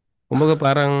 Kumbaga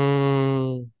parang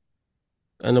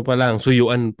ano pa lang,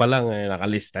 suyuan pa lang eh,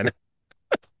 nakalista na.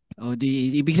 O,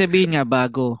 ibig sabihin nga,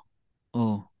 bago.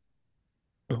 O.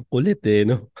 Ang kulit eh,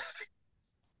 no?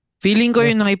 Feeling ko Ah,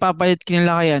 yun ang ipapalit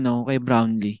nila kay, ano, kay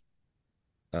Brownlee.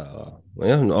 Oo.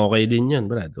 Ngayon, okay din yun,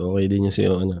 brad. Okay din yun si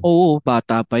ano. Oo,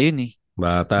 bata pa yun eh.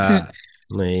 Bata,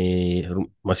 may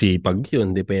masipag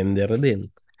yun, depender din.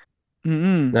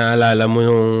 Mm-mm. Naalala mo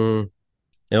yung,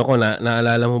 ewan ko,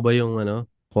 naalala mo ba yung ano,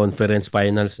 conference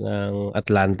finals ng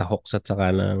Atlanta Hawks at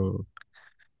saka ng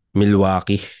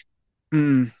Milwaukee?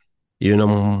 Mm. Yun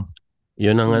ang,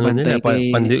 yun ang Yung ano bantay nila, kay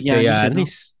kay Giannis, ano?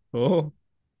 Giannis. Oo.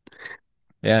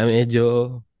 Kaya medyo,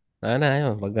 sana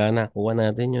yun, pagka nakuha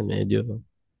natin yun, medyo,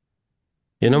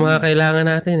 yun ang mga Mm. kailangan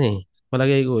natin eh.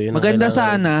 Palagay ko, yun ang Maganda kailangan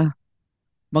natin. sana,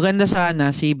 maganda sana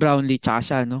si Brownlee tsaka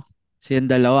siya, no? Silang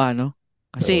dalawa, no?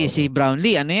 Kasi si Oo.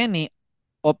 Brownlee, ano yan eh,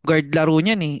 off guard laro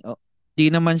niyan eh. Di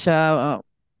naman siya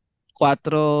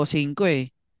 4-5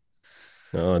 eh.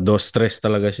 Oo, dos stress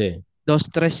talaga siya eh. Dos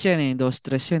stress yan eh, dos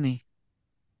stress yan eh.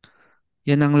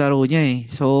 Yan ang laro niya eh.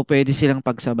 So, pwede silang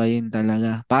pagsabayin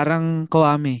talaga. Parang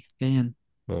Kwame, ganyan.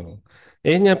 Oo.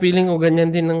 Eh nga, feeling ko ganyan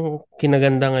din ang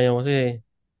kinaganda ngayon kasi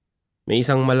may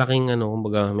isang malaking ano,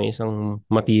 kumbaga may isang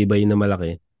matibay na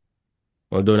malaki.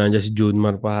 Although nandiyan si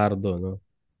Junmar Fajardo, no?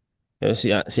 Pero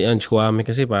si Ange Kwame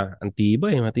kasi pa, ang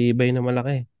tibay, matibay na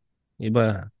malaki.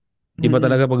 Iba, iba Mm-mm.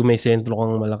 talaga pag may sentro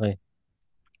kang malaki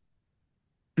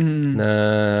Mm-mm.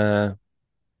 na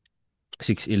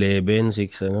 6'11",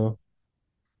 6 ano,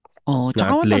 Oh, na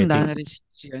tsaka matanda athletic. na rin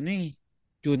si ano eh.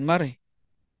 Junmar eh.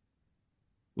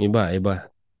 Iba.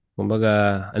 Kumbaga,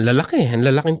 ang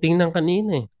lalaking tingnan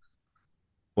kanina eh.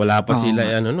 Wala pa Oo sila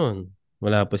nga. ano nun.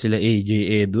 Wala pa sila AJ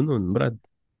Edo nun, brad.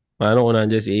 Paano kung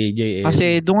nandiyan si AJ Kasi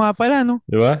Edo? doon nga pala, no?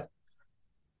 Di ba?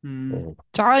 Mm. Oh,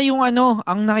 Tsaka yung ano,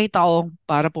 ang nakita ko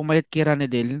para pumalit kay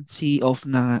Ranedel, si off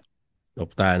na,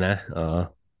 Optana. Oo.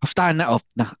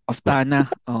 Oftana,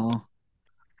 oo.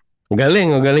 Ang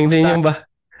galing din Ofta, yung ba?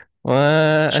 Mga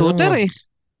ano mo. shooter eh.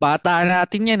 Bata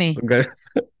natin yan eh. Ang gal-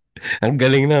 ang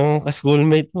galing ng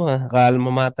ka-schoolmate mo ah.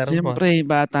 Kalma mater mo ah. Siyempre,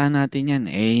 bata natin yan.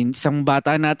 Eh, isang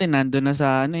bata natin nandun na sa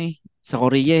ano eh, sa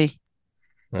Korea eh.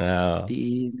 Ah,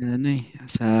 Di, ano eh,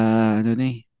 sa ano na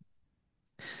eh.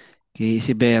 Kay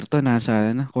si Berto nasa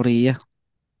ano, Korea.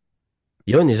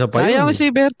 yun, isa pa yun Sayang eh. si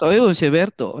Berto. Ayun, si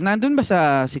Berto. Nandun ba sa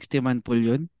 60-man pool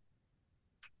yun?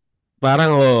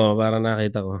 Parang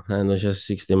nakita ko. Ano siya,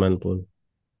 60-man pool.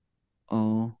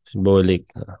 Oo. Symbolic.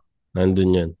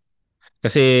 Nandun yun.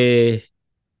 Kasi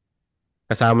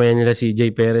kasama yan nila si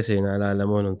Jay Perez eh. Naalala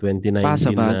mo nung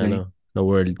Sa 2019 na bagay. ano, na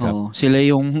World Cup. Oo. Sila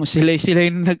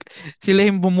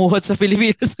yung bumuhat sa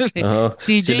Pilipinas nun eh. Oo,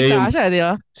 CJ tsaka siya, di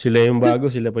ba? sila yung bago,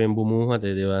 sila pa yung bumuhat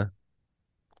eh, di ba?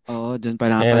 Oo, dun pa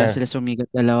lang Kaya pala na, sila sumigat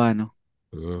dalawa, no?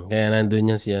 kaya nandun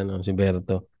yan si ano, si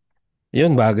Berto.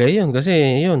 Yun, bagay yun kasi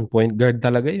yun, point guard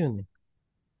talaga yun eh.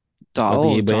 Tsaka,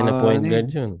 Matibay na tsaka point ano guard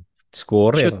yun. yun.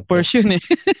 Scorer. Shoot first yun eh.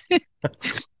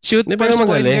 Shoot Hindi, pero first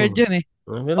point magaling. guard yun eh.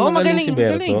 Pero Oo, magaling si magaling,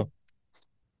 magaling. Berto.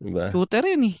 Diba? Shooter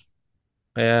yun eh.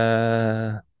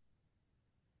 Kaya,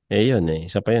 yun eh.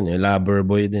 Isa pa yun eh. Lover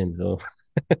boy din. So,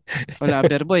 O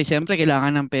lover boy, siyempre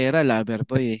kailangan ng pera, lover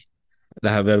boy eh.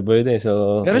 lover boy din. So,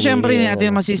 Pero siyempre humingi hindi ng natin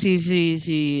ano. masisisi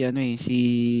si ano eh, si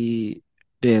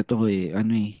Beto eh,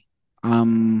 ano eh.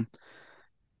 Um,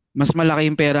 Mas malaki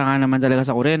yung pera nga naman talaga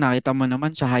sa Korea. Nakita mo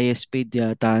naman sa highest paid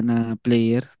yata na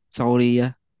player sa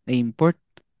Korea na import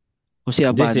o si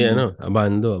Hindi si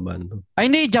Abando. Abando. Ay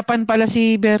hindi, Japan pala si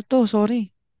Berto, sorry.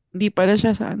 Hindi pala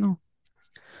siya sa ano.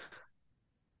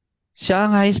 Siya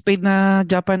ang highest paid na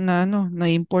Japan na ano, na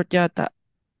import yata.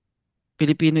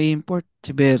 Filipino import,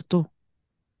 si Berto.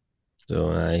 So,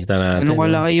 nakita Ganun natin, no?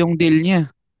 kalaki yung deal niya.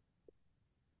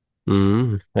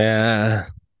 Kaya,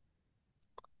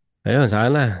 ayun,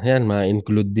 sana, yan,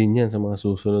 ma-include din yan sa mga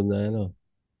susunod na ano.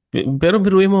 Pero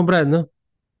biruin mo, Brad, no?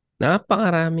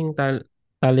 Napakaraming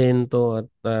talento at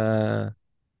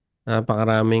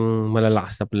napakaraming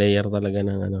malalakas na player talaga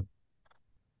ng ano,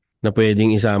 na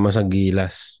pwedeng isama sa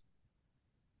Gilas.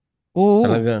 Oo.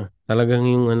 Talagang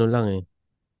yung ano lang eh,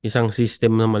 isang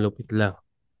system na malupit lang.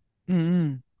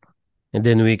 Mm. And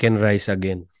then we can rise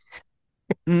again.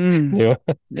 Mm. Di ba?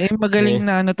 Eh magaling Eh,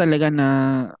 na ano talaga na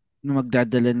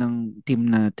magdadala ng team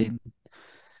natin.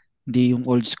 Hindi yung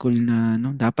old school na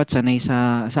ano, dapat sanay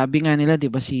sa sabi nga nila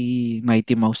 'di ba si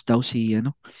Mighty Mouse daw si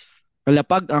ano,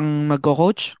 Kalapag ang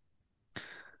magko-coach.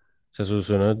 sa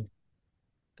susunod.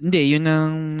 Hindi, yun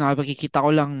ang nakapagkikita ko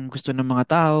lang gusto ng mga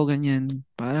tao ganyan.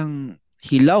 Parang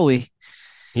hilaw eh.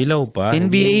 Hilaw pa, NBA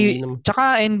hindi naman. tsaka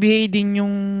NBA din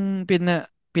yung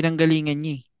pinanggalingan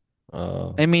niya eh.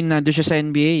 Oo. I mean, nando siya sa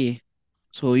NBA eh.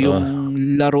 So yung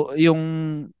Oo. yung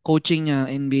coaching niya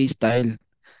NBA style.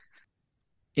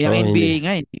 Eh ang Oo, NBA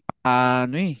nga hindi pa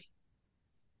ano eh.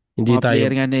 hindi Mga tayo,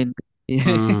 player nga na NBA.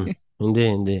 mm,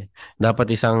 hindi. Dapat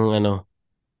isang ano,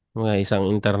 isang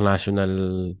international,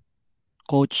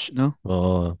 Coach, no? o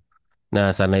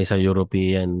na sanay sa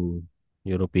European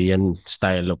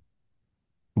style of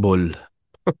ball,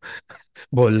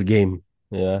 ball game.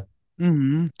 Di ba?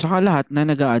 Tsaka lahat na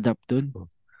nag-a-adapt dun.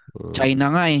 Mm. China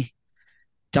nga eh.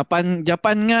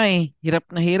 Japan nga eh. Hirap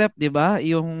na hirap, 'di ba?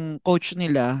 Yung coach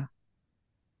nila,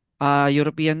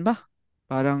 European ba?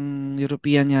 Parang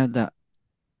European yata.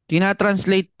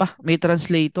 Tina-translate pa, may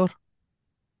translator.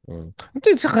 At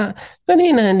saka,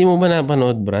 kanina, hindi mo ba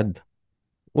napanood, Brad?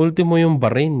 Ultimo yung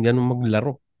Bahrain, ganun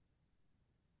maglaro.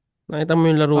 Nakita mo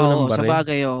yung laro ng Oo, sa Bahrain?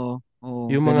 bagay, oo. Oo,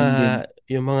 Yung mga, ganun din.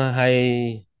 yung mga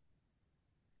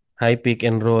high pick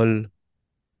and roll,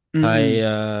 high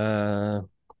Mm,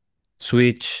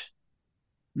 switch,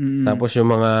 mm. tapos yung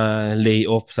mga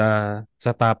layoff sa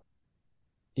top.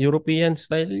 European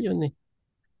style yun eh.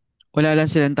 Wala lang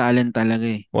silang talent talaga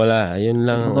eh. Wala, yun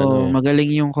lang ang ano Pero eh.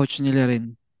 magaling yung coach nila rin.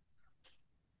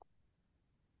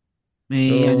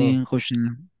 May ano So, yung coach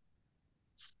nila.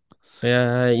 kaya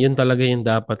yun talaga yung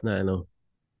dapat na ano.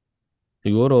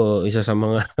 Siguro, isa sa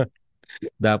mga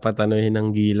dapat anuhin ng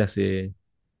Gilas eh,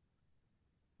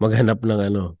 maghanap ng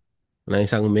ano, ng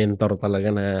isang mentor talaga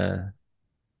na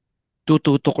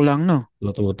Tututok lang, no?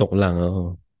 tututok lang. Oo.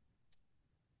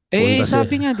 Eh, Punta si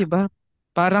sabi nga, 'di ba?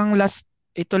 Parang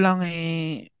ito lang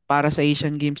para sa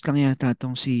Asian Games lang yata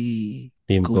tong si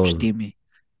Team Coach Cone. Tim eh.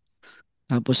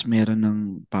 Tapos meron ng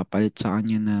papalit sa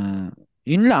kanya na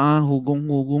yun lang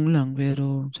hugong-hugong lang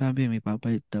pero sabi may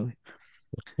papalit daw eh.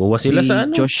 Buwa sila sa Si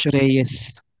ano. Josh Reyes.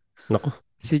 Naku,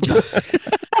 Si Josh.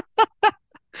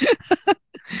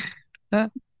 Ha?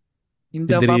 Hindi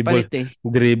si daw Dribble. papalit eh.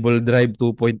 Dribble Drive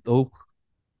 2.0.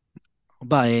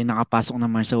 Ba eh nakapasok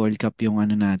naman sa World Cup yung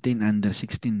ano natin under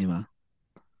 16, di ba?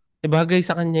 Eh bagay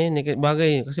sa kanya yun eh.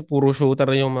 Bagay kasi puro shooter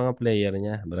yung mga player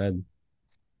niya, Brad.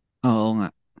 Oo nga.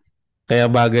 Kaya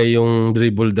bagay yung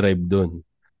dribble drive doon.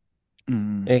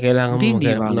 Mm. Eh kailangan Hindi mo hindi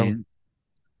maghanap ng bagay.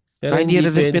 pero Tsaka hindi hindi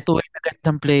pwede. respetuhin na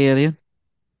gandang player yun.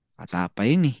 Patapa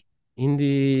yun eh. Hindi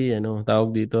ano tawag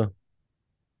dito.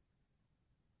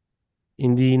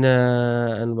 Hindi na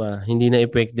ano ba, hindi na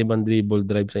effective ang dribble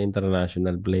drive sa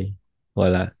international play.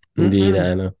 Wala. Hindi na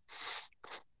Mm-mm. ano.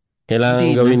 Hindi Kailangan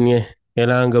na. gawin nga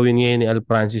kailangan gawin ngayon ni Al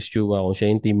Francis Chua kung siya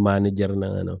yung team manager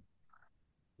ng ano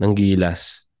ng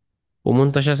Gilas.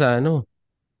 Pumunta siya sa ano,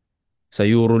 sa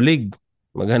EuroLeague.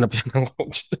 Maghanap siya ng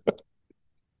coach.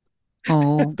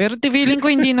 Oo. Pero feeling ko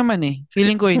hindi naman eh.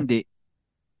 Feeling ko hindi.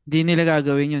 Hindi nila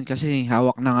gagawin yun kasi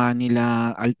hawak na nga nila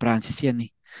Al Francis yan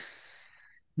eh.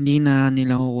 Hindi na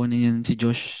nila kukunin yan si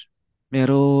Josh.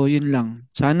 Pero yun lang.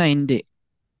 Sana hindi.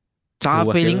 Tsaka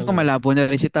Kuha sila feeling ko ng malabo na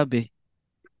rin si Tab eh.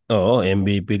 Oo,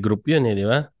 MVP group yun eh, di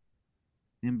ba?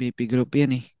 MVP group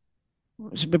yan eh.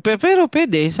 Pero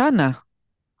pwede, sana.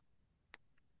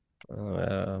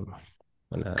 Uh,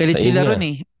 wala. Sa Galit sila ron inyo.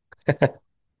 eh.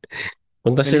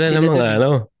 Punta Galit sila ng sila mga dun eh. ano,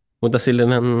 punta sila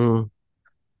ng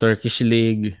Turkish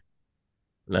League,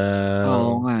 Oo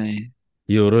ng nga eh.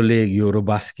 EuroLeague,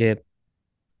 Eurobasket.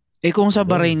 Eh kung sa Doon.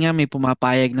 Bahrain nga may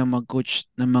pumapayag na mag-coach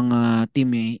ng mga team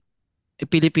eh.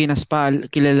 Pilipinas pa,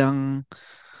 kilalang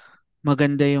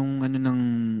maganda yung ano ng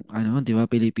ano, 'di ba,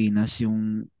 Pilipinas,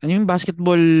 yung ano yung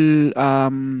basketball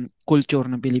culture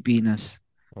ng Pilipinas.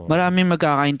 Oo. Maraming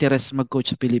magkaka-interest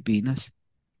mag-coach sa Pilipinas.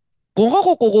 Kung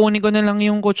ako, kukunin ko na lang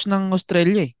yung coach ng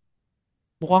Australia eh.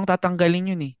 Mukhang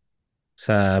tatanggalin yun eh.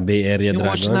 Sa Bay Area Yung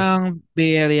coach Dragons. ng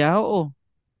Bay Area, oo.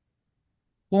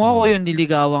 Kung ako Hmm. yun,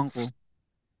 niligawan ko.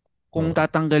 Kung Oo.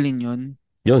 tatanggalin yun,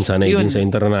 Yun, sanay din yun, sa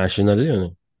international yun.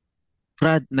 Eh.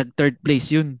 Brad, nag-third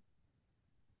place yun.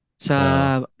 Sa,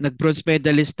 Oo. nag-bronze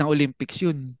medalist ng Olympics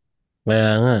yun.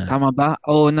 Kaya nga. Tama ba?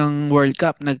 O ng World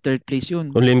Cup, nag-third place yun.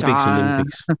 Olympics, Tsaka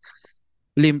Olympics.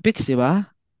 Olympics, di ba? Hmm.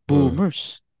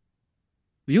 Boomers.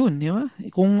 Yun, di ba?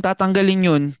 Kung tatanggalin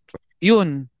yun,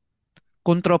 yun.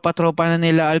 Kung tropa-tropa na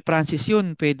nila Al Francis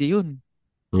yun, pwede yun.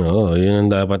 Oo, yun ang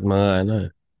dapat mga ano. Eh.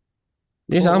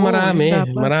 Di saka Oo, marami. yun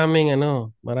dapat. Maraming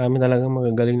ano. Marami talagang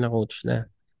magagaling na coach na.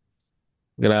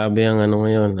 Grabe ang ano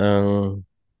ngayon.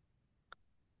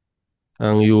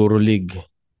 Ang EuroLeague.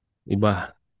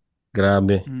 Iba.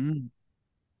 Grabe. Mm.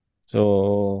 So,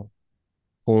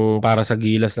 kung para sa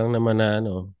Gilas lang naman na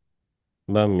ano.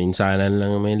 Diba, minsanan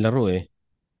lang may laro eh.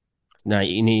 Na Oo,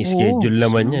 ini-schedule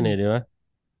naman yan so, eh, di ba?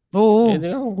 Eh, oo. di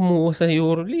ka kung kumuha sa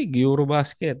EuroLeague,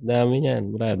 Eurobasket, dami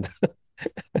yan, Brad.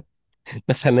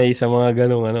 Nasanay sa mga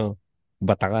ganong ano,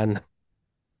 batakan.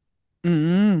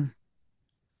 Mm.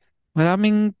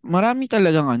 Marami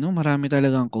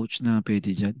talagang coach na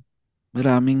pwede dyan.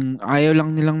 Ayaw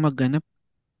lang nilang maghanap.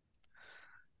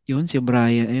 Yun, si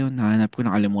Brian, ayun, nahanap ko,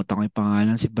 nakalimutan ko yung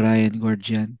pangalan, si Brian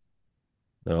Gorgian.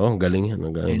 Oo, galing yan,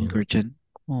 galing Brian yan. Gorgian.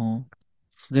 Oo,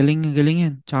 galing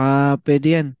yan. Tsaka pwede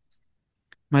yan.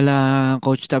 Mala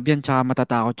coach tab yan, tsaka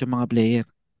matatakot yung mga player.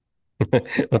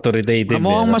 Authoritative eh,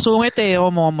 Mukhang ano? masungit eh.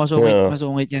 Oo, mukhang masungit, Oo.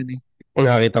 masungit yan eh.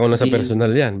 Nakita ko na sa Di,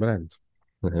 personal yan, Brad.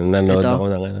 Nanood ito, ako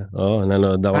ng ano. Oo,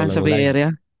 nanood ako ng sa Bay live. Area.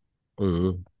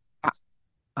 Mm.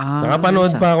 Ah,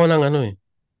 Nakapanood isa. pa ako ng ano eh,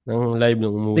 ng live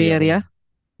nung umuwi Bay ako. Area?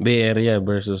 Bay Area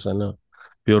versus ano,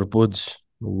 Pure Foods,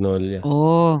 Magnolia.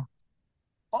 Oo.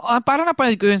 Oh, parang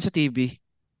napanood ko yun sa TV.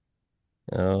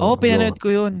 Oo, pinanood Yung ko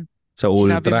yun. sa Sinabi mo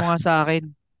Ultra, nga sa akin.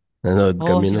 nanood Oo,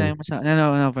 kami nun. sinabi mo sa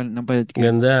napanood ko yun.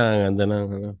 Ganda, ganda ng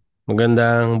ano.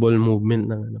 Magandang ball movement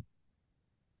ng ano,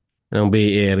 ng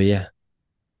Bay Area.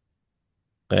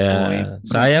 Kaya Oy, Brad.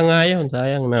 sayang nga yun,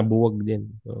 sayang nabuwag din.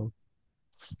 So,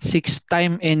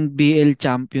 Six-time NBL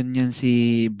champion yan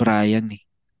si Brian eh.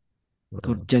 uh,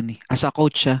 Gordyan eh. As a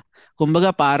coach siya. Kumbaga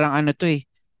parang ano to eh.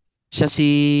 Siya si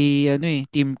ano eh,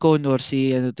 Team Cone or si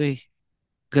ano to eh.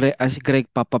 Si Greg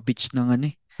Popovich ng ano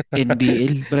eh.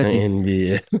 NBL, ng Brad eh.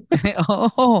 NBA.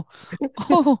 Oo.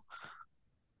 Oo.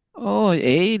 Oo,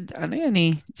 ano yan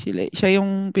eh. Siya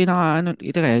yung pinaka ano,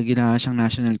 ito kaya ginawa siyang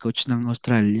national coach ng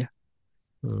Australia.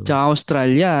 Mm. Tsaka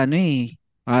Australia, ano eh.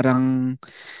 Parang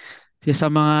isa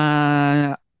sa mga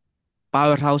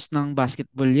powerhouse ng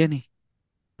basketball yan eh.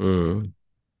 Mm.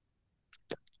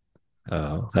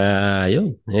 Oo. Kaya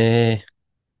yun,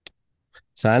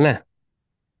 sana,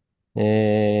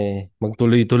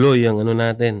 magtuloy-tuloy ang ano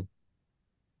natin,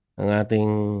 ang ating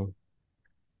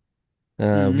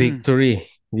Mm. victory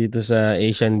dito sa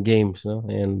Asian Games, no?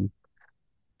 And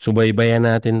subaybayan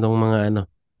natin tong mga ano,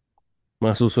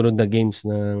 mga susunod na games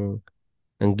ng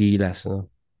Gilas, no?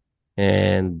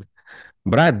 And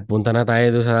Brad, punta na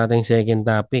tayo doon sa ating second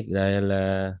topic dahil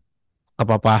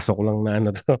kapapasok lang na ano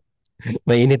to.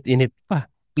 Mainit-init pa.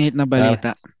 Ngit na Ah,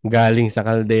 balita. galing sa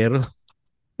kaldero.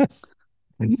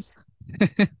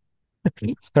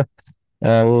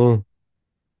 Ang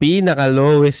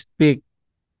pinaka-lowest pick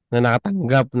na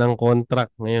nakatanggap ng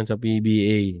contract ngayon sa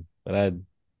PBA. Brad,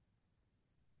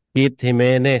 Kyt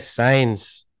Jimenez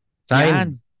signs. Signed. Yan.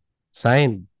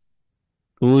 Signed.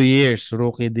 2 years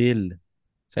rookie deal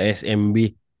sa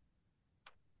SMB.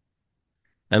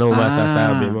 Ano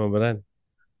masasabi Ah. mo, Brad?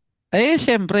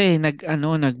 Siyempre,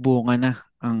 nagbunga na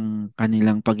ang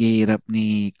kanilang paghihirap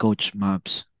ni Coach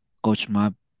Mabs. Coach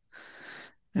Mab.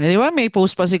 Di ba may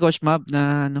post pa si Coach Mab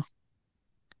na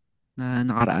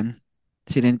nakaraan.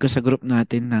 Sinend ko sa group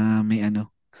natin na may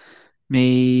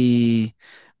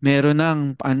meron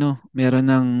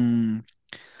ng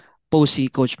post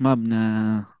si Coach Mab na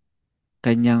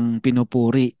kanyang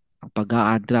pinupuri ang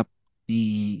pag-a-draft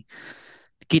ni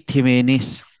Kyt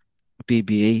Jimenez sa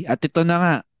PBA. At ito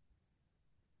na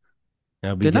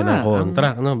Nabigyan nga ng ang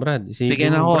contract, no, Brad? Isipin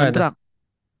bigyan mo, ng Brad. contract.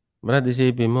 Brad,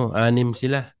 isipin mo, 6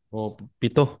 sila. O,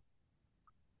 7. Point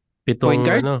Pitong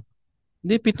guard? ano.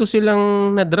 Hindi, 7 silang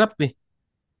na-drop eh.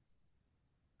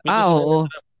 7 sila Oo.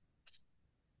 na-drop.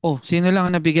 Oh, sino lang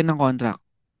ang nabigyan ng contract?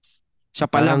 Siya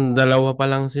pa lang. Parang dalawa pa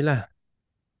lang sila.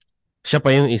 Siya pa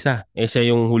yung isa.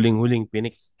 Siya yung huling-huling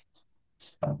pinik.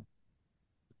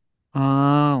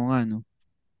 Oo nga, no?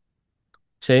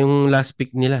 Siya yung last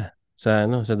pick nila sa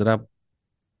ano, sa draft.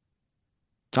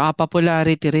 Tsaka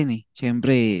popularity rin eh.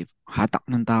 Siyempre, hatak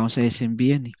ng tao sa SMB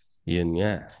yan eh. Yun nga.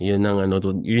 Yun ang ano,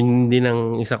 yun din ang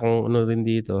isa kong ano rin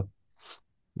dito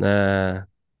na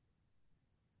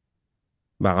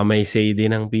baka may say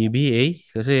din ng PBA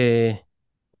kasi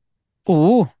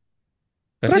Oo.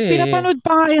 kasi Brad, pinapanood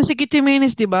pa nga yan si Kyt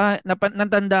Jimenez, di ba?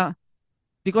 Natanda.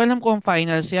 Di ko alam kung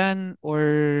finals yan or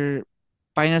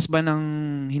finals ba ng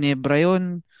Hinebra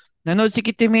yon. Nanood si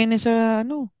Kyt Jimenez sa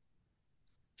ano,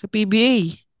 sa PBA.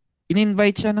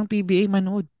 In-invite siya ng PBA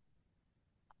manood.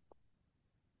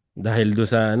 dahil do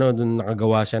sa ano, doon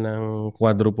nakagawa siya ng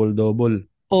quadruple double.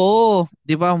 Oo,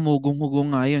 'di ba? Mugong-hugong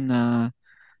nga 'yun na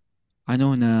ano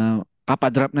na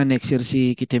papadrop na next year si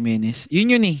Kyt Jimenez.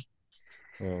 'Yun eh.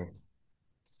 Oh.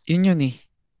 'Yun eh.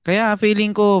 Kaya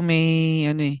feeling ko may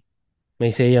ano eh,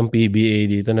 May say ang PBA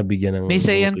dito na bigyan may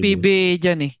say ng ang PBA. PBA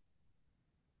diyan eh.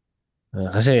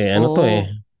 Kasi ano to eh.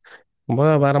 Oo.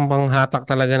 Kumbaga parang panghatak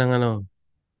talaga ng ano,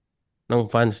 ng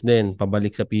fans din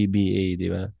pabalik sa PBA, di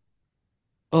ba?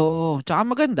 Oo, tsaka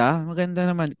maganda, maganda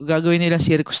naman. Kung gagawin nila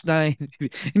circus na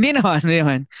hindi naman, hindi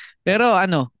naman. Pero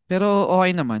ano, pero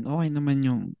okay naman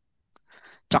yung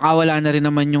tsaka wala na rin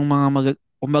naman yung mga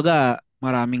kumbaga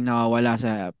maraming nawawala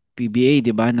sa PBA,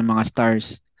 'di ba, ng mga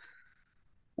stars.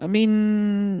 I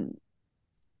mean,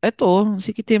 eto, si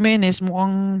Kyt Jimenez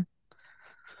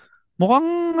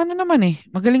mukhang ano naman eh,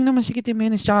 magaling naman si Kyt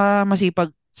Jimenez tsaka masipag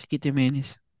si Kyt Jimenez.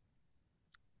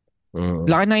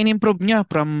 Mm. Laki na in-improve niya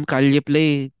from Kalye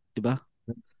play, 'di ba?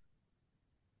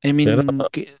 I Pero mean,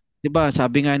 'di ba,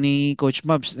 sabi nga ni Coach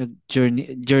Mabs,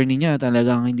 journey niya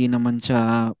talagang hindi naman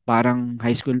siya parang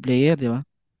high school player, 'di ba?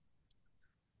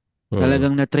 mm,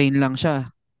 Talagang na-train lang siya.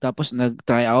 Tapos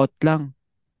nag-try out lang,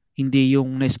 hindi yung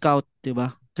na-scout, 'di ba?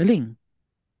 Galing.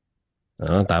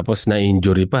 tapos na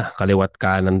injury pa, kaliwat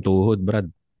kanan tuhod, Brad.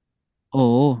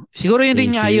 Oo. Siguro yun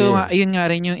rin nga, ACL, ayun nga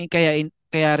rin yung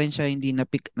kaya rin siya hindi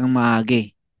na-pick ng maaga eh,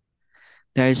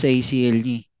 dahil sa ACL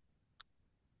niya.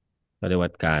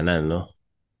 kaliwat kanan, no?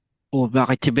 Oh,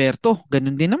 bakit si Berto?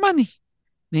 Ganun din naman eh.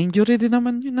 Na-injury din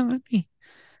naman yun ng ano eh.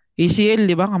 ACL,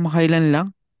 di ba? Kamakailan lang.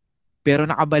 Pero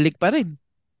nakabalik pa rin.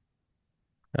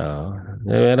 Oo.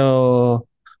 Pero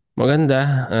maganda.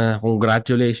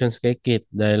 Congratulations kay Kit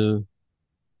dahil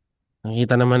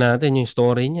nakita naman natin yung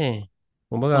story niya eh.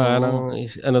 Kumbaga, Oo.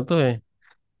 ano to eh.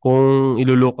 Kung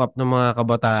ilulook up ng mga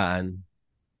kabataan,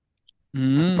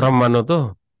 Mm. from ano to,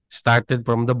 started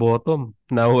from the bottom.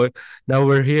 Now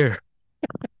we're here.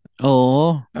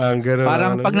 Oo. Ang ganun ang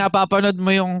Parang ano pag niya. napapanood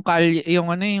mo yung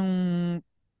ano yung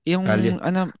Kalye.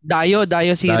 ano Dayo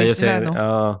series nila no.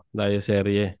 Dayo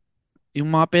serye. Yung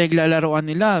mga pinaglalaroan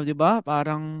nila, 'di ba?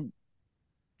 Parang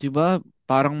 'di ba?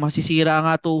 Parang masisira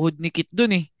nga tuhod ni Kit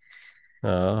dun eh.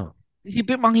 Oo.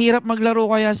 Isipin, ang hirap maglaro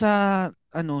kaya sa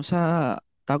ano sa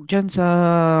tawag dyan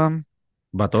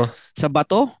Bato? sa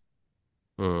bato,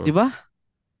 'di Mm. ba?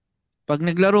 Pag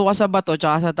naglaro ka sa bato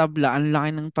tsaka sa tabla, ang laki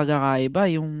ng pagkakaiba.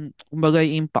 Yung kumbaga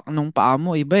yung impact ng paa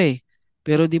mo iba eh.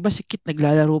 Pero 'di ba si Kit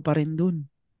naglalaro pa rin dun.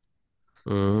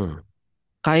 Mm.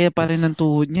 Kaya pa rin It's, ng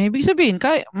tuhod niya. Ibig sabihin,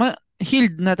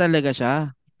 healed na talaga siya.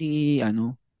 Di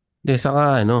ano. de, saka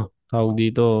ano, tawag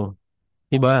dito,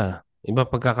 iba. Iba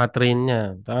pagkakatrain niya.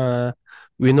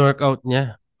 Win-workout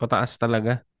niya. Pataas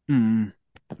talaga. Mm,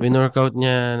 Win-workout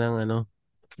niya ng ano,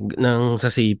 ng sa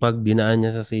sipag. Dinaan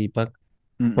niya sa sipag.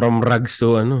 mm. From rags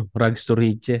to ano, rags to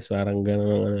riches. Parang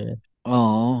gano'n ang ano yan.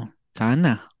 Oo.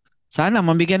 Sana. Sana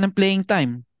mabigyan ng playing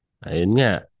time. Ayun nga.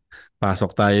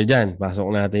 Pasok tayo dyan. Pasok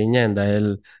natin yan. Dahil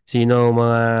sino ang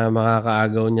mga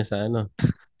makakaagaw niya sa ano?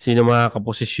 Sino mga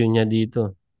kaposisyon niya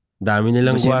dito? Dami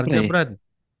Ba nilang gwardiya, siyempre, Brad.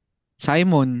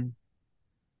 Simon,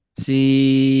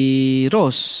 si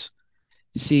Ross,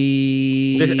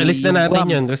 Hindi, alis si na yung natin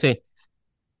Guam. yun kasi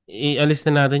ialis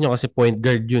na natin yun kasi point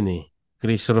guard yun eh.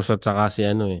 Chris Ross at saka si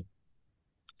ano eh.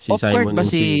 Si Off guard Simon ba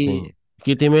and si Sipin.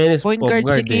 Kitty Menes, point off guard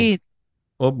si guard eh. Kit?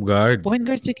 Off guard. Point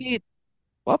guard si Kit.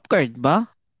 Off guard ba?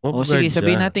 Off O sige, guard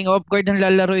sabihin siya. natin off guard ang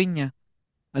lalaroin niya.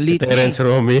 Ang Si lit niya eh. Terence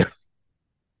Romeo.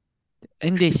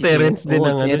 Hindi, Si sige. Terence din Oo,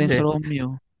 ang ano Terence niya eh. Romeo.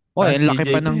 Oh, Ah, ang laki CJ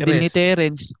pa ng deal ni Perez.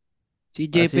 Terence.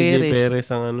 CJ CJ Perez. Perez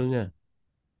ang ano niya.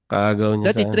 Kaagaw niya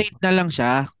Dati sa ano. trade na lang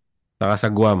siya. Saka sa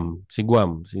Guam. Si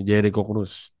Guam. Si Jericho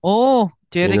Cruz. Oo,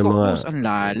 Yun ang Jericho mga Cruz. Ang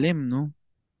lalim, no?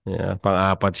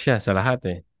 pang-apat siya sa lahat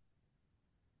eh.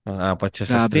 Pang-apat siya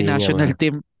sa Grabe, string. national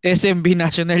team. SMB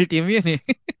national team yun eh.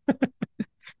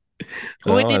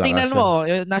 Kung Oo, malakas ititingnan siya. mo,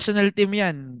 national team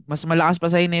yan. Mas malakas pa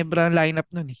sa Hinebra ang lineup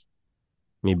nun eh.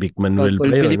 May Vic Pag Manuel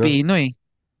pa all yun, no? Filipino eh.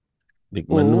 Vic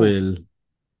Oo. Manuel.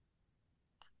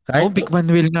 Oh, Kahit Big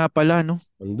Manuel nga pala, no?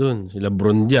 nandun, sila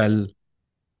Brondial,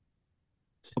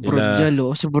 Bronjal, sila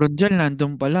oh. Si Bronjal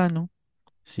nandun pala, no?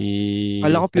 si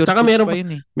Kala ko at pure saka foods pa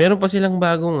yun eh. meron pa silang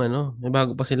bagong ano, may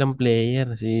bago pa silang player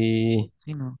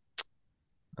Sino?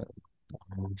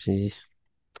 si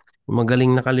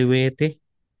magaling na kaliwete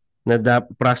na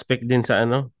prospect din sa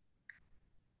ano,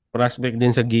 prospect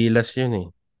din sa Gilas yun eh.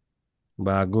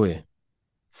 Bago eh.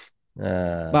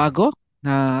 Ah, Bago?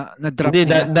 Na-drop hindi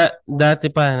nila? dati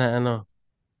pa na ano,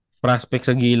 prospect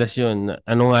sa Gilas yun.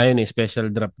 Ano nga yun eh, special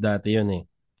drop dati yun eh.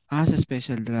 Ah, sa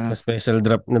special Sa draft. special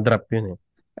drop na drop yun eh.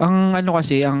 Ang ano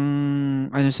kasi, ang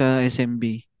ano sa SMB,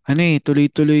 ano eh,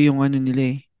 tuloy-tuloy yung ano nila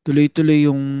eh. Tuloy-tuloy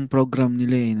yung program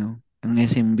nila eh, no? Ang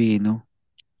SMB, no?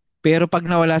 Pero pag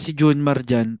nawala si Junmar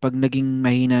dyan, pag naging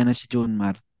mahina na si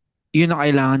Junmar, yun ang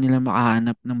kailangan nila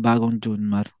makahanap ng bagong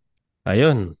Junmar.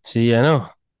 Ayun, si ano,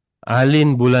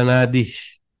 Alin Bulanadi.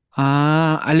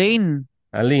 Ah, Alain.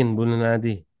 Alin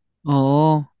Bulanadi.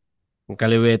 Oo, Ang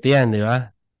kaliwete yan, di ba?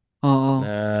 Na oo.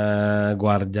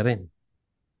 gwardiya rin.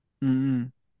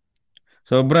 Mm.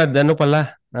 So Brad, ano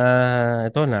pala?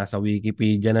 Ito, nasa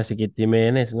Wikipedia na si Kyt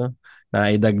Jimenez, no?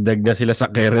 Naidagdag na sila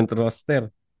sa current roster.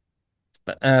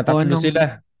 O Tatlo anong sila.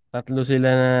 Tatlo sila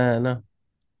na, ano,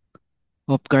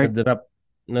 off na guard? drop.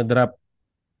 Na drop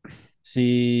si...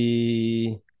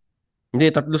 Hindi,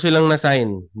 tatlo silang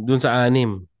na-sign dun sa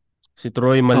anim. Si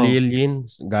Troy Oh, Malilin,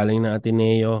 galing na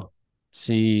Ateneo.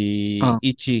 Si oh.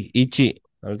 Ichi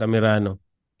Altamirano,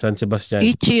 San Sebastian.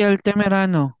 Ichi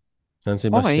Altamirano. San Okay.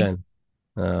 Sebastian.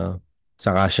 Ah,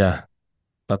 saka siya.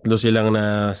 Tatlo silang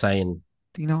na-sign.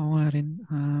 Tingnan ko nga rin.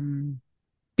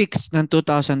 Picks ng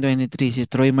 2023 si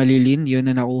Troy Malilin, yun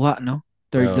na nakuha, no?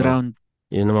 Third Oo. round.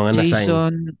 Yun ang mga na-sign.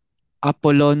 Jason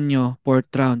Apolonio,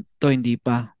 fourth round. To hindi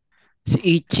pa. Si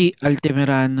Ichi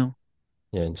Altamirano,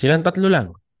 Yan. Silang tatlo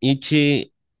lang. Ichi,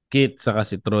 Kit, saka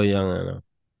si Troy ang ano,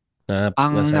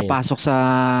 ang na-sign. napasok sa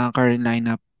current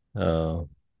lineup. Oo.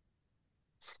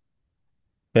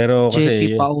 Pero kasi JP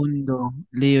yun, Paundo,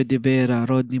 Leo De Vera,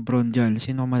 Rodney Bronjal.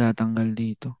 Sino matatanggal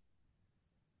dito?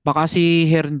 Baka si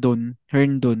Herndon,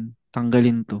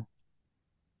 tanggalin to.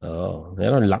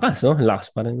 pero lakas, no? Lakas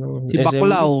pa rin ng Si SMB.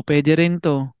 Bacolao, pwede rin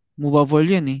to. Movable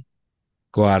yan eh.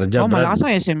 Guardia, Oh, Brad. malakas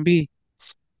ang SMB.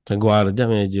 Sa Guardia,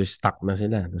 medyo stuck na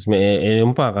sila. Tapos may,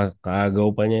 yun pa, kaagaw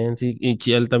pa niya yan si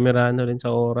Ichi Altamirano rin sa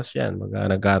oras yan. Pagka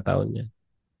nagkataon niya.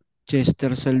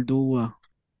 Chester Saldua.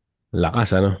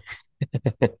 Lakas, ano?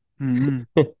 Mm,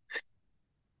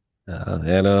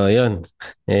 Pero yun.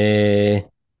 Eh,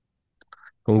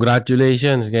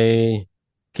 congratulations kay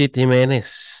Kyt Jimenez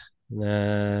na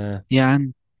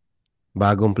yan.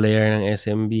 bagong player ng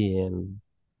SMB. And,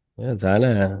 yun, sana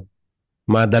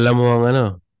madala mo ang ano,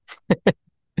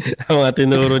 ang mga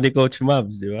tinuro ni Coach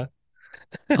Mabs, di ba?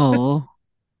 Oo,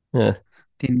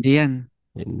 tindi yan.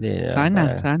 Hindi. Sana.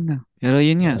 Pero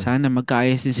yun nga, Ah, sana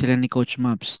magkaayos din sila ni Coach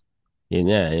Maps. yun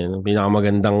nga, yun ang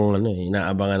pinakamagandang ano,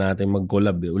 inaabangan natin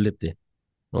mag-collab ulit eh.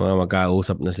 Mga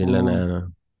magkausap na sila na Oo. ano.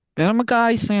 Pero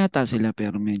magkaayos na yata sila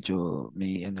pero medyo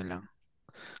may ano lang.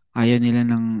 Ayaw nila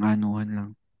ng anuhan lang.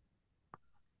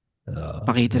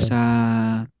 Pakita Yun. sa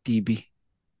TV.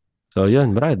 So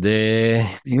yun, Brad,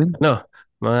 Ayun. ano,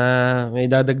 mga may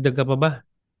dadagdag ka pa ba?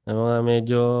 Ng mga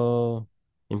medyo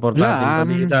importanteng Wala,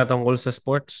 balita tungkol sa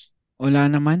sports? wala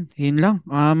naman. Yun lang.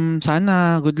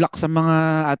 Sana good luck sa mga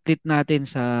athlete natin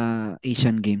sa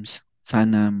Asian Games.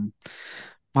 Sana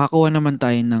makakuha naman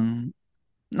tayo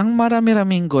ng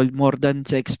marami-raming gold more than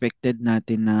sa expected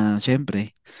natin na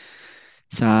syempre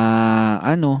sa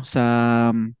sa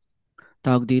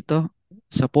tawag dito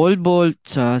sa pole vault,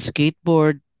 sa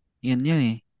skateboard, yan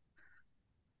eh.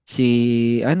 Si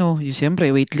yung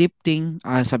siyempre weightlifting,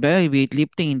 sabi ay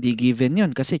weightlifting hindi given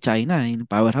yun kasi China, yung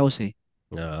powerhouse eh.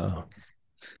 Oo.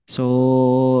 So,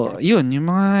 yun, yung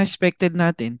mga expected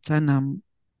natin, sana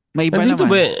maiba Nandito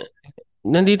ba, naman.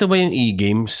 nandito ba yung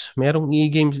e-games? Merong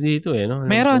e-games dito eh, no?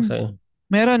 Alam ko Meron, sa...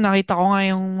 nakita ko nga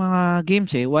yung mga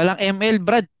games eh. Walang ML,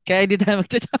 Brad, kaya hindi tayo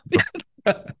magcha-champion.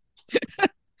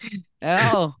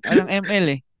 Oo, walang ML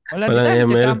eh. Wala, di Walang tayo ML.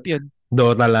 magcha-champion.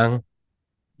 Dota lang.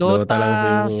 Dota Dota, lang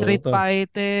siguro Street to.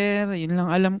 Fighter, yun lang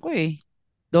alam ko eh.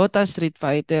 Dota, Street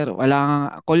Fighter, wala nga,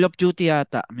 Call of Duty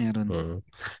yata, meron. Hmm.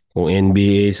 Kung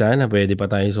NBA sana, pwede pa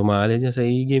tayo sumali dyan sa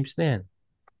e-games na yan.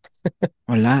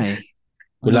 Wala eh.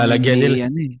 Kung Walang lalagyan nila, NBA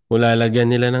ano eh. kung lalagyan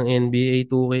nila ng NBA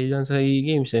 2K dyan sa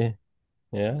e-games eh.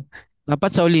 Yeah.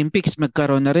 Dapat sa Olympics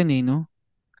magkaroon na rin eh, no?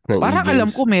 Ng Parang alam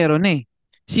e-games. ko meron eh.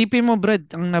 Sipin mo, Brad,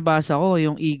 ang nabasa ko,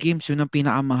 yung e-games, yun ang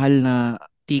pinakamahal na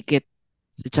ticket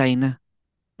sa China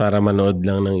Para manood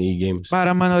lang ng e-games.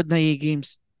 para manood na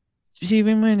e-games.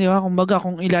 Isipin mo yun, di ba? Kumbaga,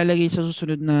 kung ilalagay sa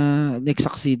susunod na next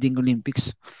succeeding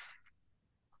Olympics,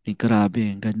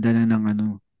 grabe, ang ganda na ng ano.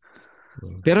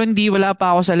 Pero hindi, wala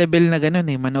pa ako sa level na ganun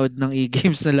eh, manood ng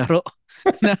e-games na laro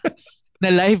na, na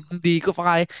live, hindi ko pa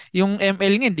kaya. Yung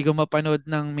ML nga, hindi ko mapanood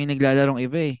ng may naglalarong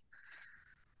iba eh.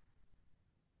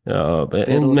 Oo, Pero,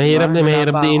 di ba, wala mahirap pa din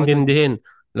ako dun. intindihin.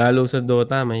 Lalo sa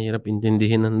Dota, mahirap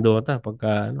intindihin ng Dota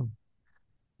pagka ano,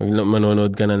 pag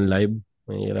manonood ka ng live,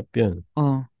 mahirap 'yun.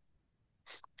 Oh,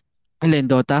 alin,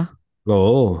 Dota?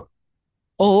 Oo.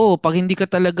 Oo, pag hindi ka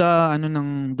talaga ano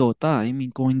ng Dota, I mean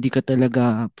kung hindi ka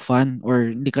talaga fan or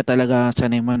hindi ka talaga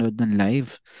sanay manood ng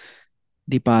live,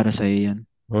 di para sa yan.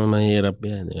 Mahirap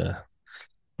 'yan, di ba?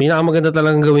 Pinakamaganda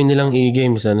talagang gawin nilang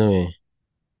e-games ano eh.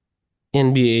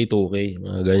 NBA 2K,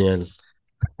 mga ganyan.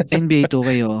 NBA 2K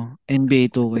oh, NBA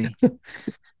 2K.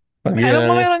 Pag Alam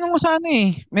mo yan, meron nung sa ano eh,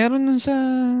 meron nun sa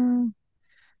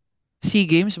SEA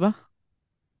Games ba?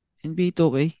 NBA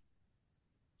 2K.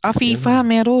 Ah, FIFA yan,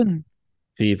 meron.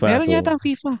 FIFA Meron yata 2. ang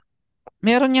FIFA.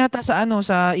 Meron yata sa ano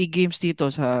sa e-games dito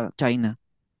sa China.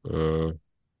 Mm,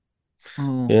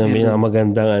 Oo, yun ang meron.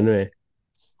 pinakamagandang ano eh.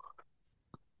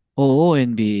 Oo,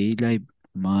 NBA live.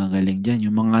 Mga galing dyan.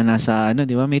 Yung mga nasa ano,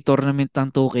 di ba? May tournament ng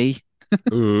 2K.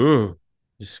 Mm.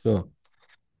 Diyos ko.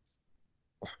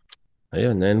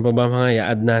 Ayun, ano pa ba mga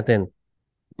i-add natin?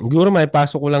 Siguro may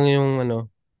pasok ko lang yung ano,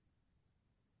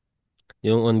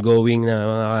 yung ongoing na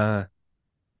mga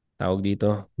tawag dito,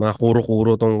 mga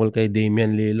kuro-kuro tungkol kay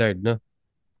Damian Lillard, no?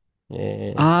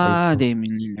 Ah,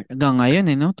 Damian Lillard. Hanggang ngayon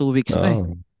eh, no? 2 weeks na eh.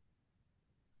 Oo.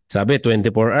 Sabi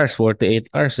 24 hours,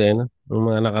 48 hours eh, no? Yung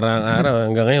mga nakaraang araw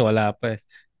hanggang ngayon wala pa eh.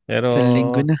 Pero Sa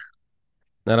linggo na.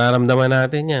 nararamdaman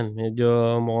natin 'yan. Medyo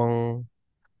mukhang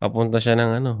papunta siya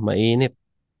ng ano, mainit,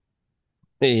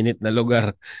 mainit na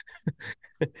lugar.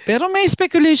 Pero may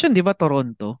speculation, di ba,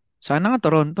 Toronto? Sana nga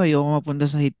Toronto, ayoko mapunta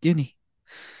sa hit yun eh.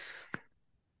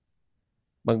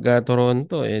 Pagka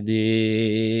Toronto, di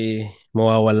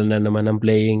mawawalan na naman ng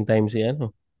playing time si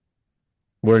ano,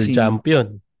 world Sino? champion.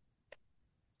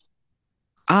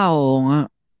 Ah, oo nga.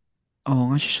 Oo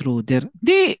nga, si Schroeder.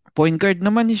 Di, point guard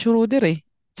naman ni Schroeder eh.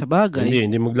 Sa bagay.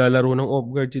 Hindi maglalaro ng off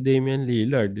guard si Damian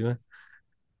Lillard, di ba?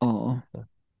 Oo.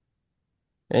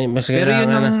 Mas Pero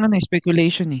yun kailangan ang na, ano,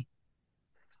 speculation eh.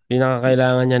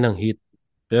 pinakakailangan niya ng hit.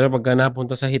 Pero pagka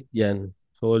napunta sa hit yan,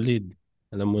 solid.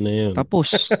 Alam mo na yun.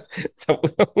 Tapos.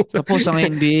 Tapos ang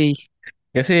NBA.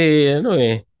 Kasi ano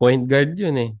eh, point guard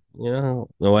yun eh.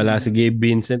 Nawala si Mm. Gabe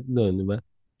Vincent doon, di ba?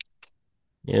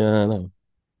 Yan ano.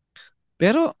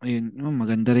 Pero, ayun, oh,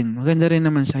 maganda rin. Maganda rin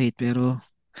naman sa hit. Pero,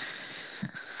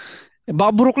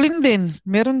 baka Brooklyn din.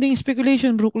 Meron ding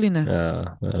speculation, Brooklyn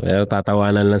ah. Pero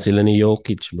tatawanan lang sila ni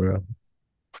Jokic, bro.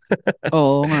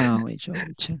 Oo nga, okay,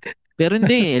 Jokic. Pero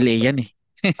hindi, LA yan eh.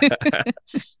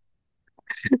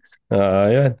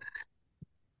 Yun.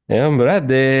 Ayun, Brad,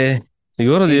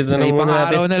 siguro Eh, dito sa na ibang muna natin.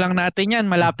 araw na lang natin yan.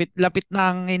 Malapit-lapit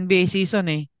na ang NBA season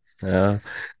eh. Ah,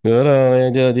 siguro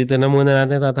medyo dito na muna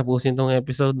natin tatapusin tong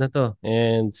episode na to.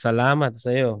 And salamat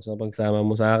sa iyo sa pagsama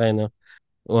mo sa akin, no?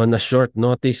 On a short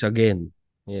notice again.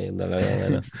 Talagang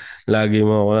ano, lagi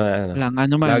mo ako na, ano, Walang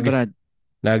ano man, lagi, Brad.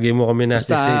 lagi mo kami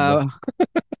Basta nasi-save,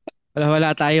 ah. wala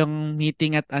tayong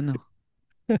meeting at ano.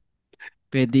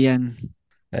 Pwede yan.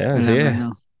 Ayun, Walang sige. ano.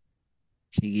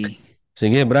 Sige.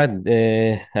 Sige, Brad,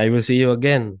 I will see you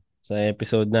again sa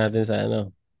episode natin sa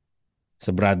ano, sa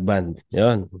broadband.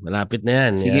 Yon, malapit na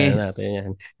yan. Yan Sige. natin yan.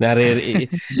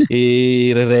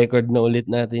 I-record na ulit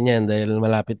natin yan dahil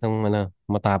malapit ng ano,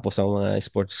 matapos ang mga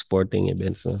sporting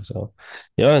events. No? So,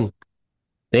 yon.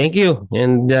 Thank you.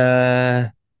 And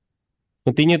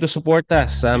continue to support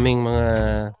us sa aming mga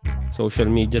social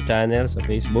media channels sa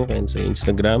Facebook and sa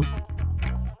Instagram.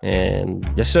 And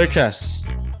just search us.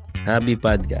 Hubby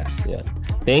Podcast. Yan.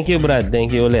 Thank you, Brad. Thank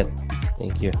you ulit.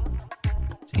 Thank you.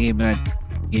 Sige, Brad.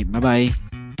 Okay, bye-bye.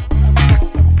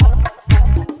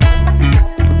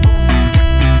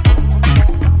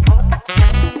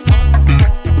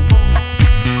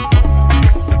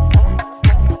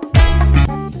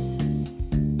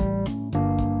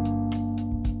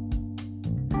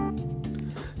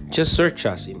 Just search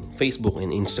us in Facebook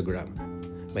and Instagram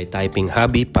by typing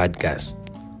Hubby Podcast.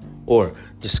 Or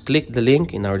just click the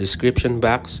link in our description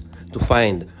box to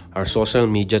find our social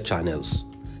media channels.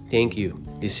 Thank you.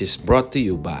 This is brought to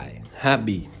you by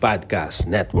Hubby Podcast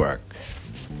Network.